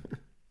scene.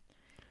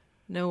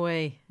 No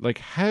way. Like,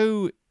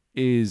 how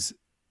is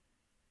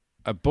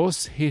a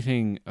bus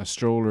hitting a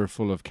stroller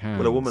full of cans?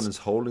 But a woman is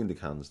holding the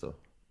cans, though.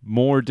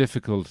 More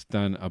difficult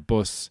than a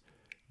bus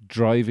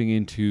driving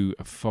into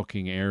a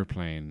fucking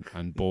airplane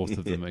and both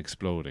of them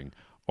exploding,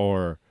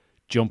 or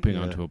jumping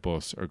onto a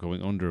bus or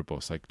going under a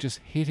bus. Like, just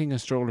hitting a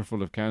stroller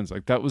full of cans.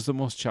 Like, that was the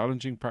most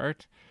challenging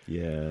part.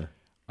 Yeah.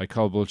 I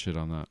call bullshit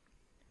on that.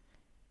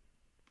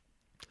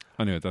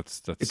 Anyway,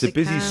 that's. It's a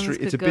busy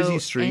street. It's a busy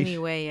street.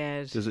 Anyway,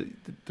 Ed. There's a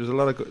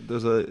lot of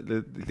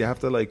they have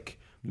to make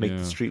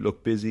the street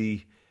look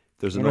busy.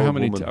 There's an old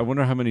woman. I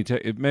wonder how many.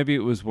 Maybe it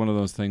was one of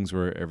those things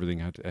where everything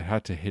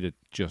had to hit it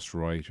just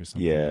right or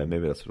something. Yeah,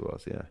 maybe that's what it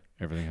was. Yeah,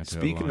 everything had to.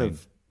 Speaking align.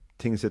 of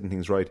things hitting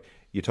things right,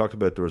 you talked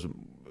about there's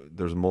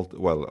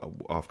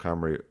off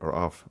camera or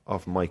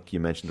off mic. You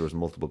mentioned there was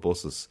multiple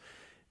buses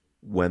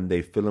when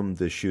they filmed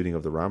the shooting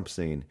of the ramp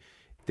scene.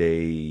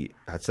 They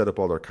had set up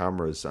all their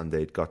cameras and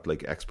they'd got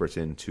experts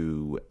in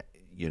to,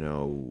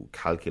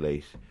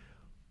 calculate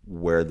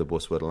where the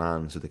bus would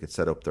land so they could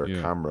set up their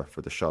camera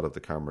for the shot of the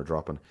camera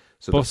dropping.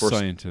 So bus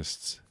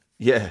scientists.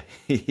 Yeah,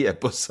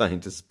 bus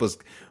scientists,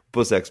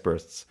 bus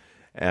experts,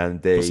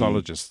 and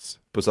busologists.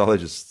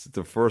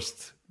 The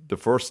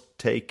first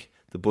take,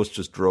 the bus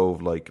just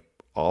drove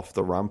off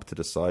the ramp to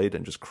the side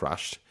and just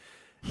crashed.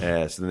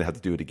 So then they had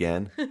to do it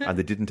again, and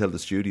they didn't tell the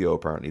studio.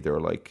 Apparently, they were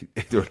like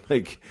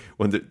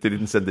when they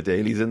didn't send the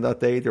dailies in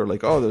that day. They were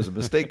like, "Oh, there's a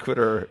mistake with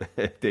our."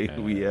 But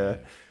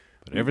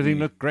everything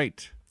looked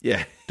great.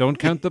 Yeah, don't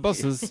count the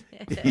buses.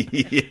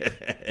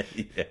 yeah.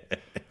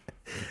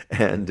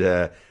 And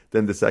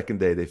then the second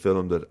day they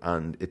filmed it,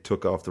 and it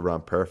took off the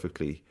ramp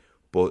perfectly,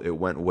 but it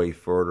went way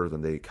further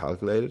than they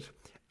calculated,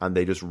 and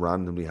they just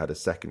randomly had a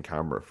second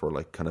camera for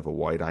kind of a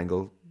wide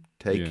angle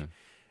take. Yeah.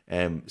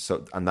 And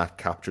that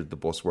captured the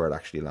bus where it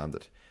actually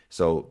landed.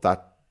 So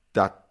that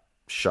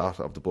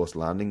shot of the bus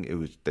landing, it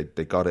was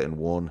they got it in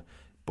one,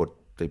 but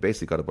they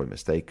basically got it by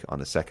mistake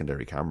on a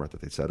secondary camera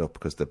that they set up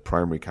because the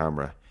primary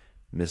camera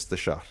missed the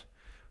shot.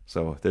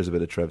 So there's a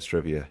bit of Trev's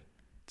trivia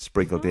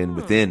sprinkled in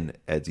within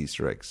Ed's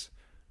Easter eggs.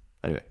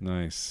 Anyway,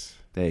 nice.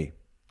 Hey,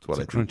 it's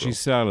a crunchy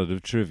salad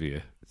of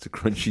trivia. It's a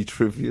crunchy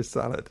trivia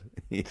salad.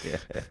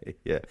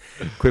 Yeah.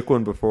 Quick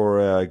one before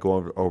I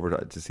go over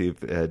to see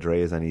if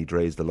Dre has any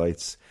Dre's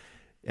Delights.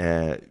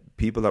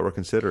 People that were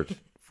considered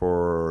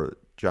for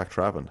Jack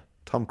Traven: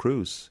 Tom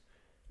Cruise,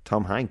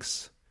 Tom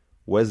Hanks,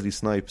 Wesley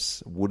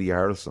Snipes, Woody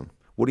Harrelson.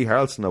 Woody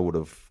Harrelson, I would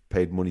have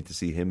paid money to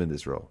see him in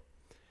this role.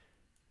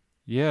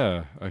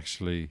 Yeah,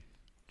 actually.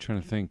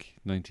 Trying to think.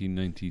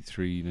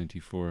 1993,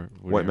 94.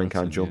 White Man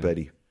Can't Jump,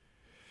 Eddie.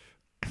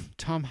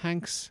 Tom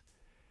Hanks.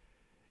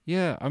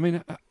 Yeah, I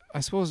mean, I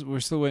suppose we're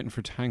still waiting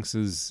for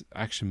Hanks's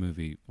action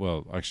movie.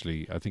 Well,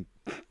 actually, I think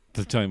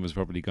the time was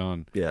probably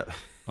gone. Yeah.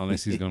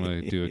 Unless he's going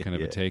to do a kind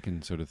of a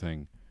Taken sort of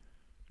thing.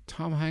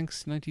 Tom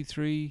Hanks,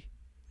 93.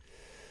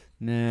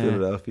 Nah.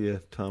 Philadelphia,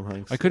 Tom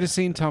Hanks. I could have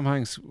seen Tom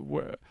Hanks.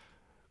 Where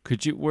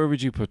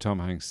would you put Tom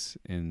Hanks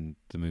in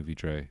the movie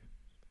Dre?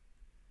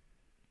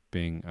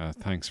 Being a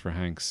Thanks for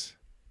Hanks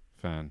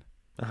fan.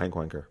 A Hank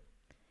Wanker.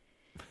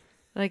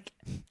 Like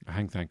a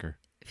Hank Thanker.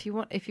 If you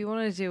want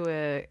to do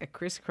a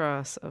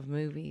crisscross of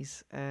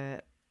movies,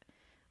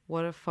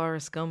 what if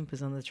Forrest Gump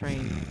is on the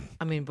train?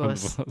 I mean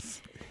bus.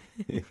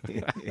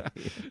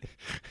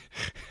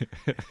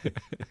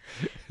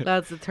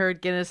 Lads, the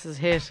third Guinness is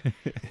hit.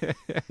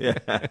 Yeah.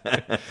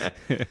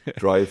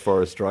 Drive,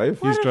 Forrest,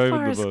 drive. What if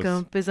Forrest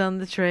Gump is on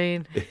the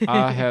train?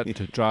 I had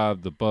to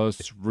drive the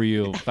bus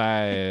real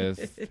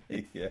fast.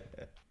 Yeah.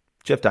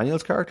 Jeff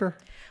Daniels' character?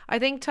 I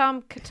think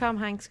Tom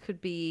Hanks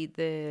could be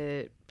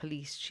the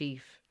police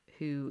chief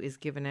who is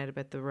giving out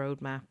about the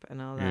roadmap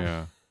and all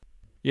that.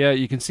 Yeah,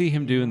 you can see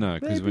him doing that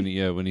because when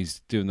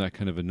he's doing that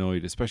kind of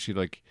annoyed, especially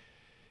like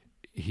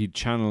he'd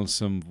channel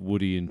some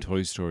Woody in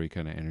Toy Story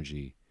kind of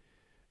energy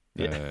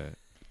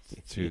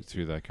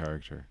through that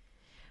character.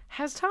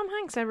 Has Tom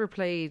Hanks ever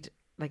played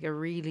like a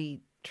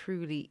really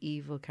truly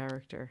evil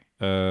character?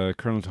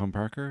 Colonel Tom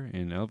Parker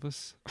in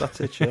Elvis.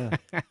 That's it, yeah.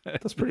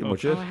 That's pretty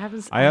much it.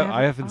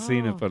 I haven't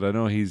seen it, but I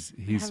know he's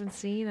I haven't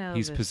seen Elvis.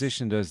 He's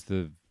positioned as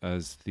the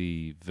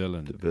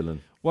villain. The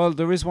villain. Well,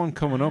 there is one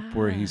coming up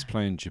where he's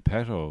playing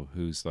Geppetto,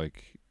 who's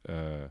like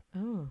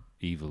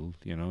evil.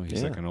 You know,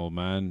 he's like an old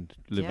man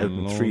living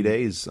alone. 3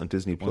 days on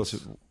Disney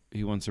Plus.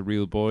 He wants a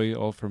real boy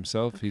all for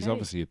himself. Okay. He's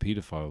obviously a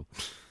paedophile.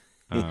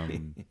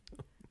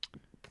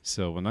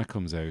 So when that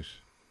comes out,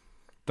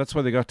 that's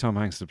why they got Tom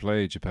Hanks to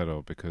play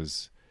Geppetto,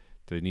 because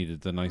they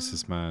needed the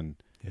nicest man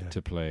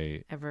to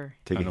play ever.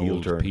 Take an a heel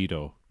old turn.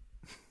 pedo.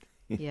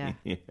 Yeah.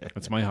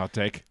 That's my hot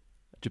take.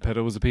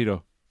 Geppetto was a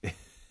pedo.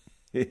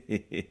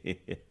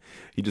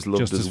 He just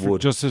loved his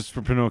wood. Justice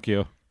for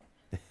Pinocchio.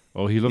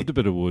 Oh, he loved a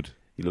bit of wood.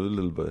 He loved a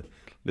little bit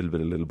of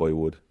little boy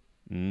wood.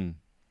 Mm.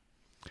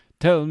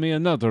 Tell me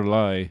another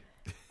lie.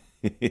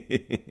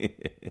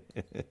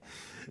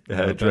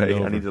 Dre,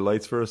 any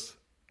delights for us?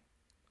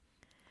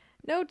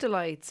 No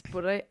delights,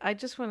 but I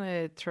just want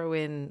to throw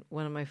in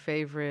one of my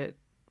favorite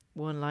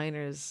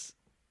one-liners.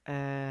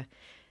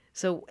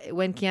 So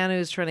when Keanu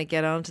is trying to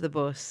get onto the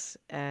bus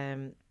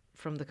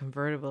from the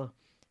convertible,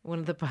 one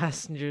of the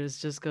passengers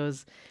just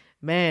goes,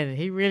 "Man,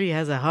 he really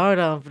has a hard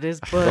on for this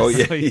bus." Oh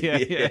yeah,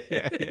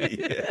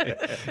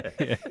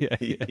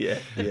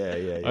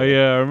 Oh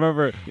yeah, I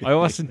remember. I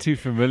wasn't too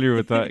familiar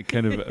with that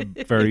kind of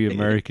very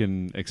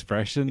American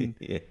expression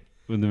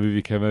when the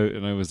movie came out,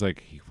 and I was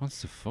like, "He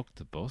wants to fuck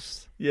the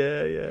bus."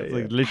 It's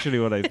like literally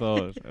what I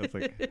thought. I was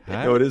like,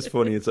 huh? No, it is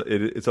funny.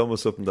 It's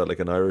almost something that like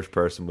an Irish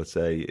person would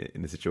say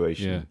in a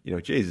situation. Yeah. You know,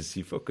 Jesus,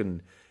 he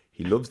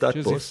loves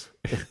that bus.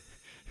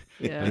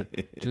 Yeah.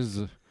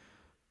 Jesus.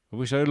 I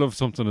wish I loved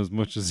something as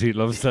much as he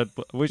loves that.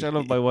 I wish I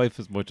loved my wife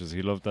as much as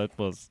he loved that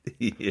bus.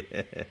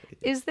 Yeah.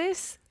 Is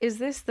this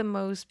the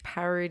most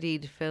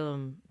parodied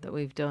film that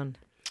we've done?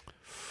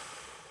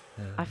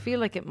 I feel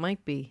like it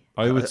might be.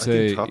 I would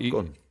say Top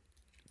Gun.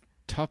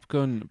 Top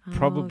Gun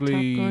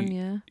probably. Top Gun,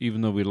 yeah.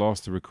 Even though we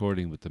lost the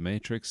recording with The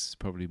Matrix, it's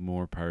probably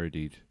more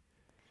parodied.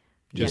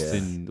 Just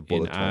in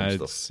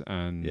ads stuff.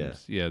 And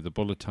the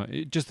bullet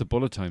time, just the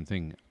bullet time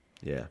thing.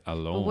 Yeah.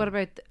 Alone. But what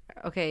about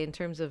in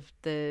terms of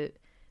the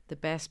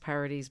best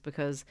parodies,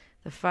 because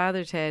the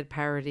Father Ted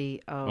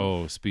parody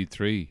of Speed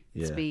 3.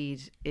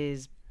 Speed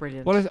is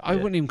brilliant. Well, I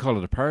wouldn't even call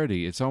it a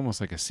parody. It's almost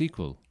like a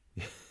sequel,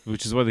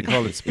 which is why they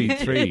call it Speed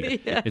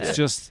 3.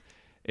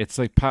 It's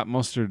like Pat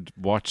Mustard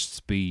watched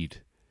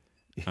Speed,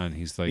 and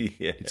he's like,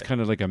 it's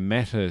kind of like a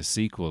meta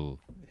sequel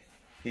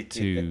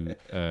to,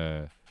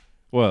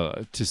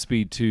 to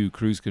Speed 2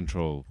 Cruise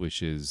Control,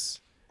 which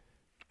is,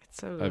 it's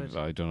so good.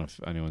 I don't know if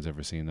anyone's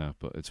ever seen that,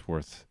 but it's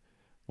worth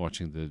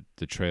watching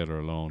the trailer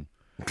alone.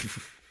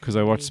 Because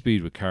I watched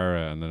Speed with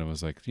Cara, and then I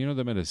was like, they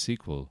made a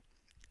sequel,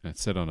 and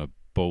it's set on a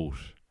boat,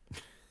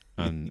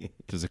 and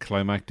there's a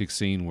climactic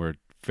scene where it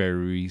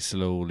very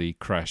slowly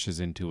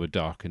crashes into a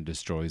dock and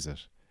destroys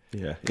it.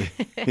 Yeah.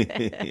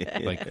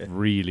 Like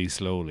really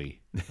slowly,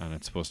 and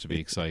it's supposed to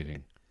be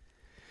exciting.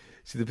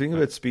 See, the thing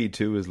about Speed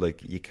 2 is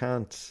like you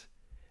can't,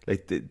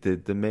 like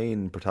the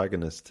main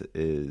protagonist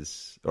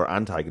or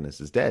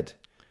antagonist is dead,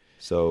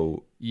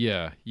 so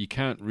yeah, you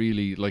can't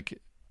really like.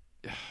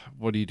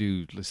 What do you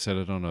do? Set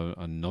it on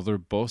another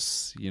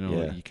bus?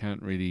 You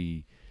can't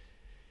really.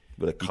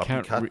 With a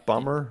copycat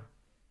bomber.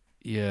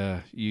 Yeah,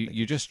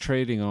 you're just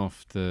trading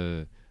off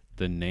the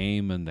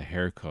name and the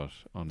haircut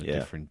on a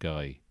different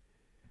guy.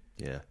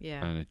 Yeah.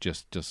 And it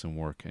just doesn't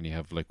work. And you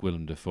have like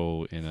Willem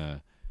Dafoe in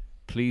a,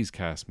 please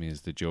cast me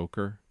as the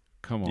Joker.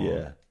 Come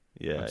on.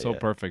 Yeah. I'm so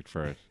perfect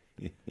for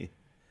it.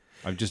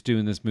 I'm just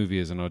doing this movie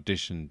as an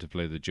audition to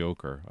play the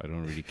Joker. I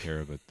don't really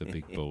care about the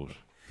big boat.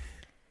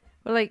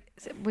 Well, like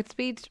with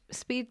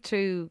Speed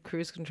 2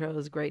 Cruise Control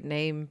is a great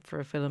name for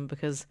a film,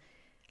 because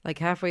like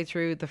halfway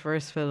through the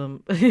first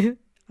film,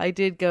 I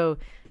did go,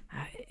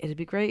 it'd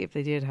be great if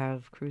they did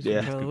have cruise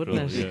control,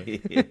 wouldn't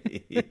it?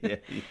 Yeah.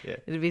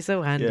 It'd be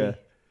so handy. Yeah.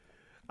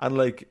 And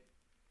like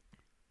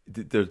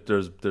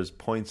there's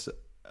points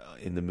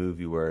in the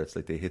movie where it's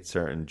like they hit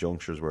certain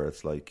junctures where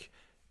it's like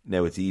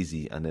now it's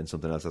easy, and then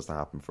something else has to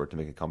happen for it to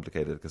make it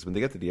complicated. Because when they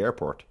get to the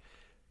airport,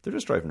 they're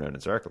just driving around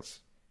in circles.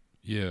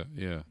 Yeah.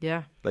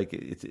 Like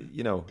it's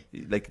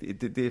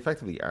they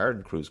effectively are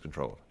in cruise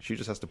control. She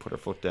just has to put her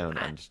foot down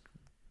and just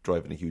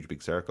drive in a huge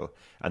big circle,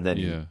 and then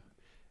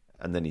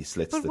he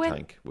slits the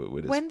tank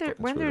with his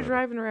when they're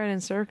driving around in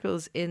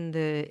circles in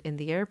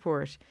the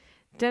airport.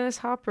 Dennis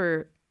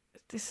Hopper,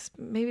 this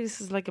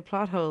is like a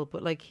plot hole,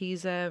 but like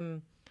he's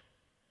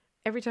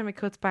every time it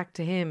cuts back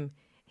to him,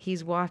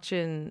 he's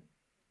watching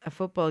a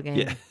football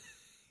game.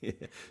 Yeah.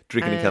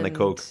 Drinking a can of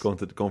Coke,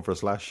 going for a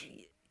slash.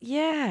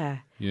 Yeah.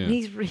 And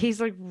he's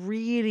like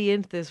really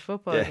into this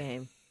football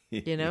game,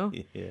 you know?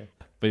 Yeah.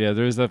 But yeah,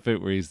 there is that bit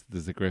where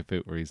there's a great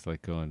bit where he's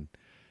like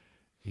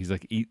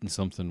eating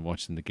something,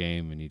 watching the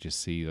game, and you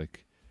just see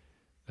like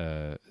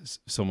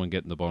someone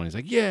getting the ball, and he's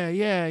like,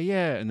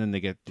 yeah, and then they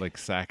get like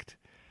sacked,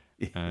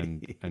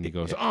 and he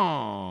goes,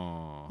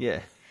 oh, yeah.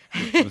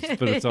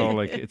 But it's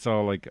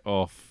all like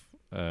off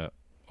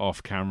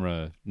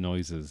camera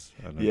noises.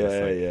 And yeah,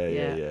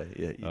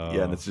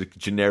 and it's a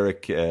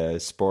generic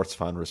sports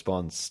fan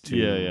response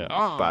to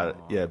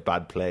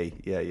bad play.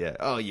 Yeah.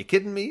 Oh, you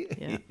kidding me?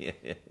 Yeah.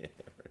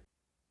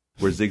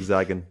 We're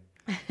zigzagging.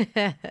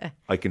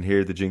 I can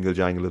hear the jingle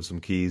jangle of some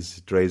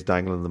keys. Dre's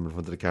dangling them in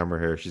front of the camera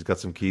here. She's got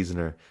some keys in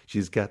her.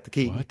 She's got the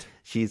key. What?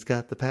 She's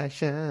got the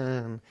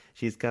passion.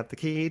 She's got the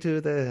key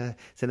to the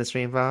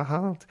Sinistream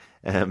vault.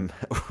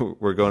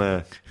 We're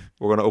gonna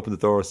open the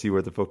door, see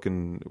where the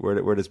fucking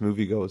where this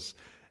movie goes.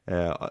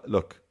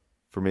 Look,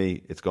 for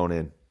me, it's going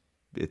in.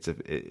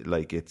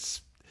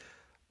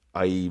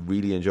 I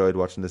really enjoyed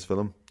watching this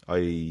film.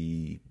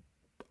 I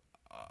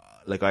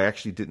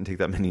actually didn't take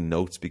that many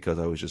notes because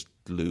I was just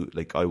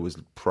I was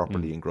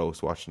properly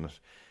engrossed watching it.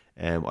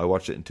 I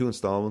watched it in 2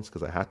 installments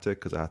because I had to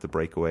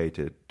break away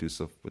to do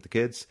stuff with the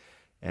kids.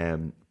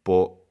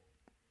 But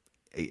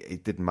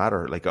it didn't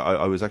matter. Like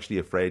I was actually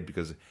afraid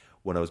because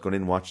when I was going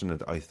in watching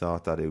it, I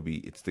thought that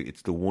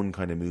it's the one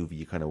kind of movie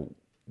you kind of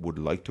would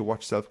like to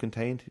watch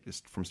self-contained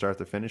just from start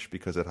to finish,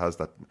 because it has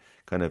that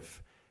kind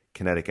of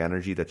kinetic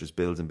energy that just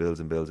builds and builds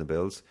and builds and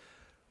builds.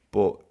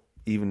 But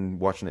even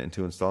watching it in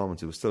 2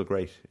 installments, it was still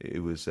great.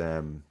 It was,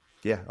 I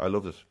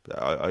loved it.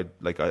 I've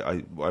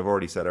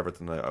already said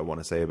everything I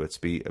want to say about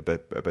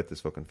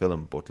this fucking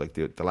film. But like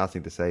the last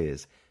thing to say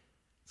is,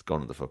 it's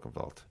gone in the fucking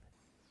vault.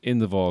 In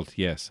the vault,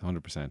 yes,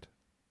 100%.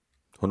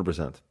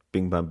 100%.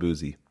 Bing bam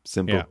boozy,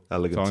 simple,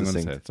 elegant,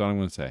 succinct. That's all I'm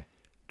going to say.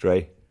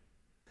 Dre.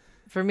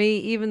 For me,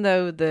 even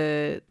though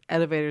the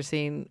elevator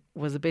scene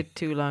was a bit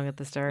too long at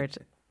the start,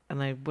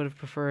 and I would have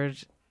preferred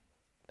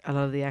a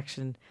lot of the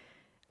action.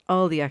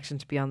 All the action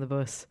to be on the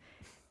bus,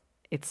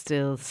 it's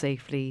still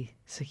safely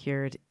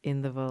secured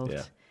in the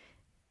vault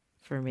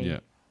for me. Yeah.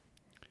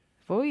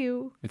 For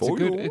you.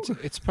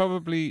 It's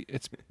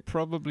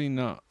probably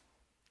not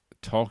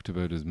talked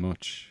about as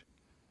much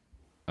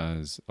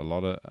as a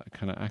lot of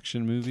kind of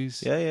action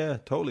movies. Yeah,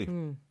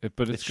 totally.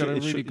 But it's got a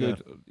really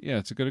good. Yeah,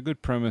 it's got a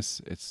good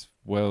premise. It's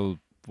well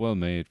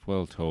made,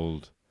 well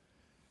told.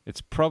 It's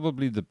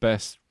probably the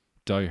best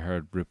Die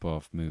Hard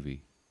rip-off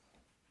movie.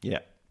 Yeah,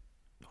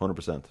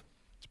 100%.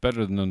 It's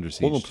better than Under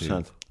Siege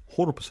 100%.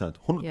 100%.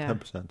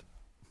 110%.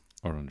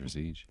 Or Under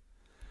Siege.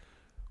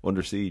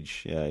 Under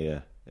Siege, yeah.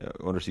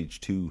 Under Siege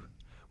 2.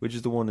 Which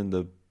is the one in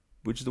the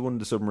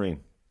submarine?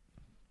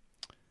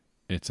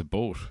 It's a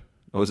boat.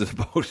 Oh, is it a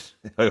boat?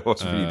 I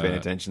wasn't really paying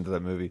attention to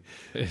that movie.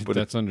 But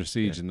that's Under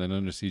Siege, and then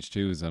Under Siege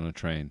 2 is on a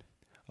train.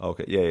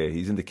 Okay, yeah.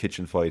 He's in the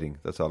kitchen fighting.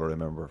 That's all I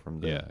remember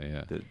from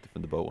the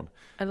from the boat one.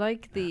 I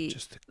like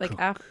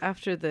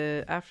after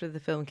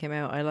the film came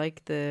out, I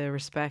like the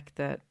respect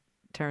that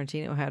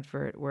Tarantino had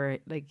for it, where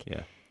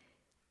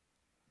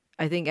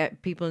I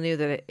think people knew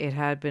that it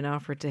had been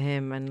offered to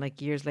him, and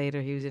like years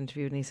later he was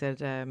interviewed and he said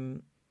there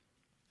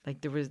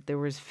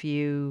was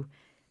few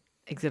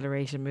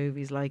exhilaration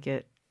movies like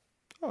it.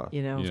 Oh,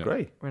 you know, it's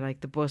great. Where like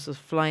the bus was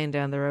flying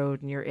down the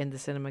road and you're in the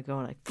cinema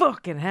going like,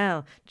 fucking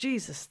hell,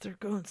 Jesus, they're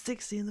going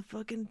 60 in the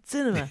fucking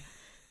cinema.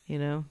 You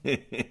know?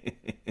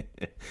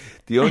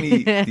 The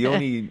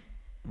only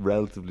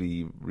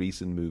relatively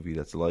recent movie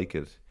that's like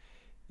it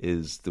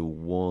is the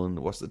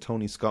one, what's the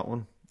Tony Scott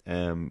one?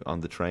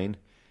 On the train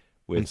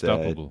with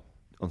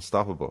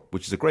Unstoppable,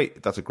 which is a great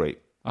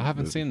I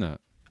haven't movie. seen that.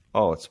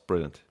 Oh, it's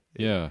brilliant.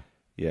 Yeah.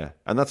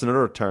 And that's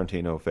another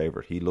Tarantino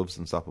favorite. He loves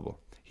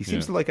Unstoppable. He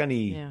seems to like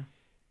any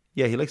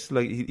he likes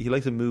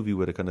a movie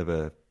with a kind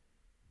of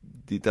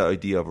the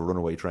idea of a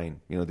runaway train,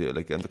 you know,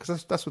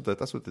 because that's what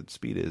the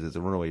Speed is. It's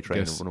a runaway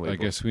train. I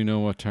guess we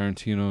know what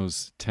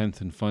Tarantino's 10th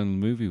and final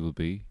movie will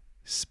be.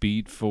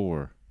 Speed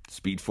 4.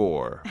 Feet.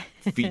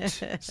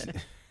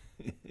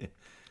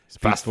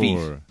 Fast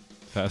feet.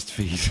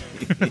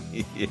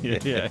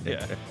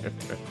 Yeah.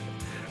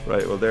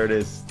 Right, well there it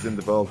is. It's in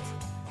the vault.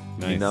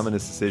 Nice.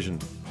 Unanimous decision.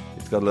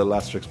 It's got a little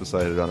asterisk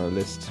beside it on our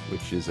list,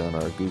 which is on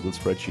our Google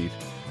spreadsheet.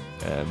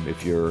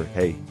 If you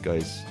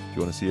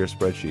want to see your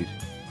spreadsheet,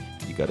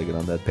 you got to get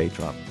on that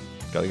Patreon.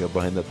 Got to go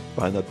behind that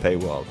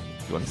paywall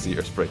if you want to see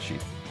your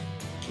spreadsheet.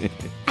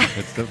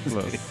 Headstuff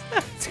Plus.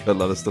 It's got a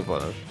lot of stuff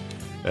on it.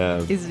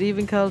 Is it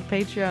even called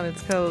Patreon?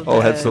 It's called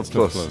Headstuff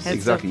Plus. Headstuff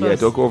Exactly. Plus. Yeah,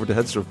 don't go over to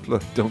Headstuff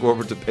Plus. Don't go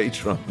over to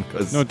Patreon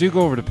because No, do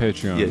go over to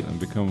Patreon and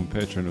become a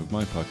patron of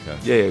my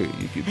podcast. Yeah,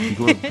 you could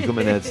become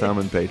an Ed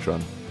Salmon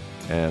patron.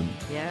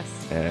 Yes.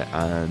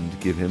 And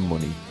give him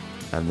money,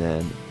 and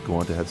then go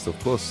on to Headstuff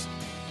Plus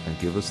and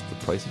give us the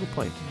price of a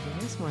pint.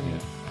 Yes, money. Yeah,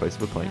 price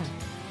of a pint. Yeah.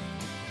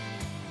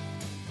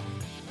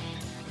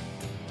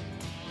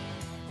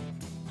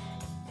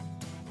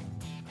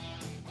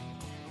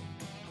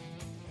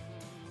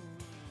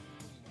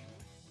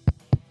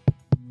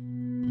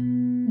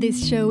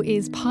 This show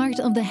is part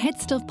of the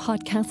Headstuff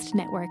Podcast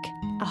Network,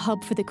 a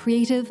hub for the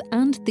creative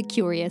and the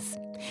curious.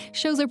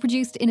 Shows are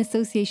produced in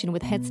association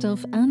with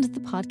Headstuff and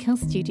the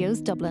Podcast Studios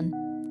Dublin.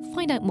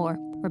 Find out more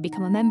or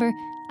become a member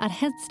at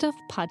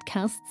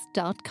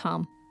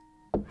headstuffpodcasts.com.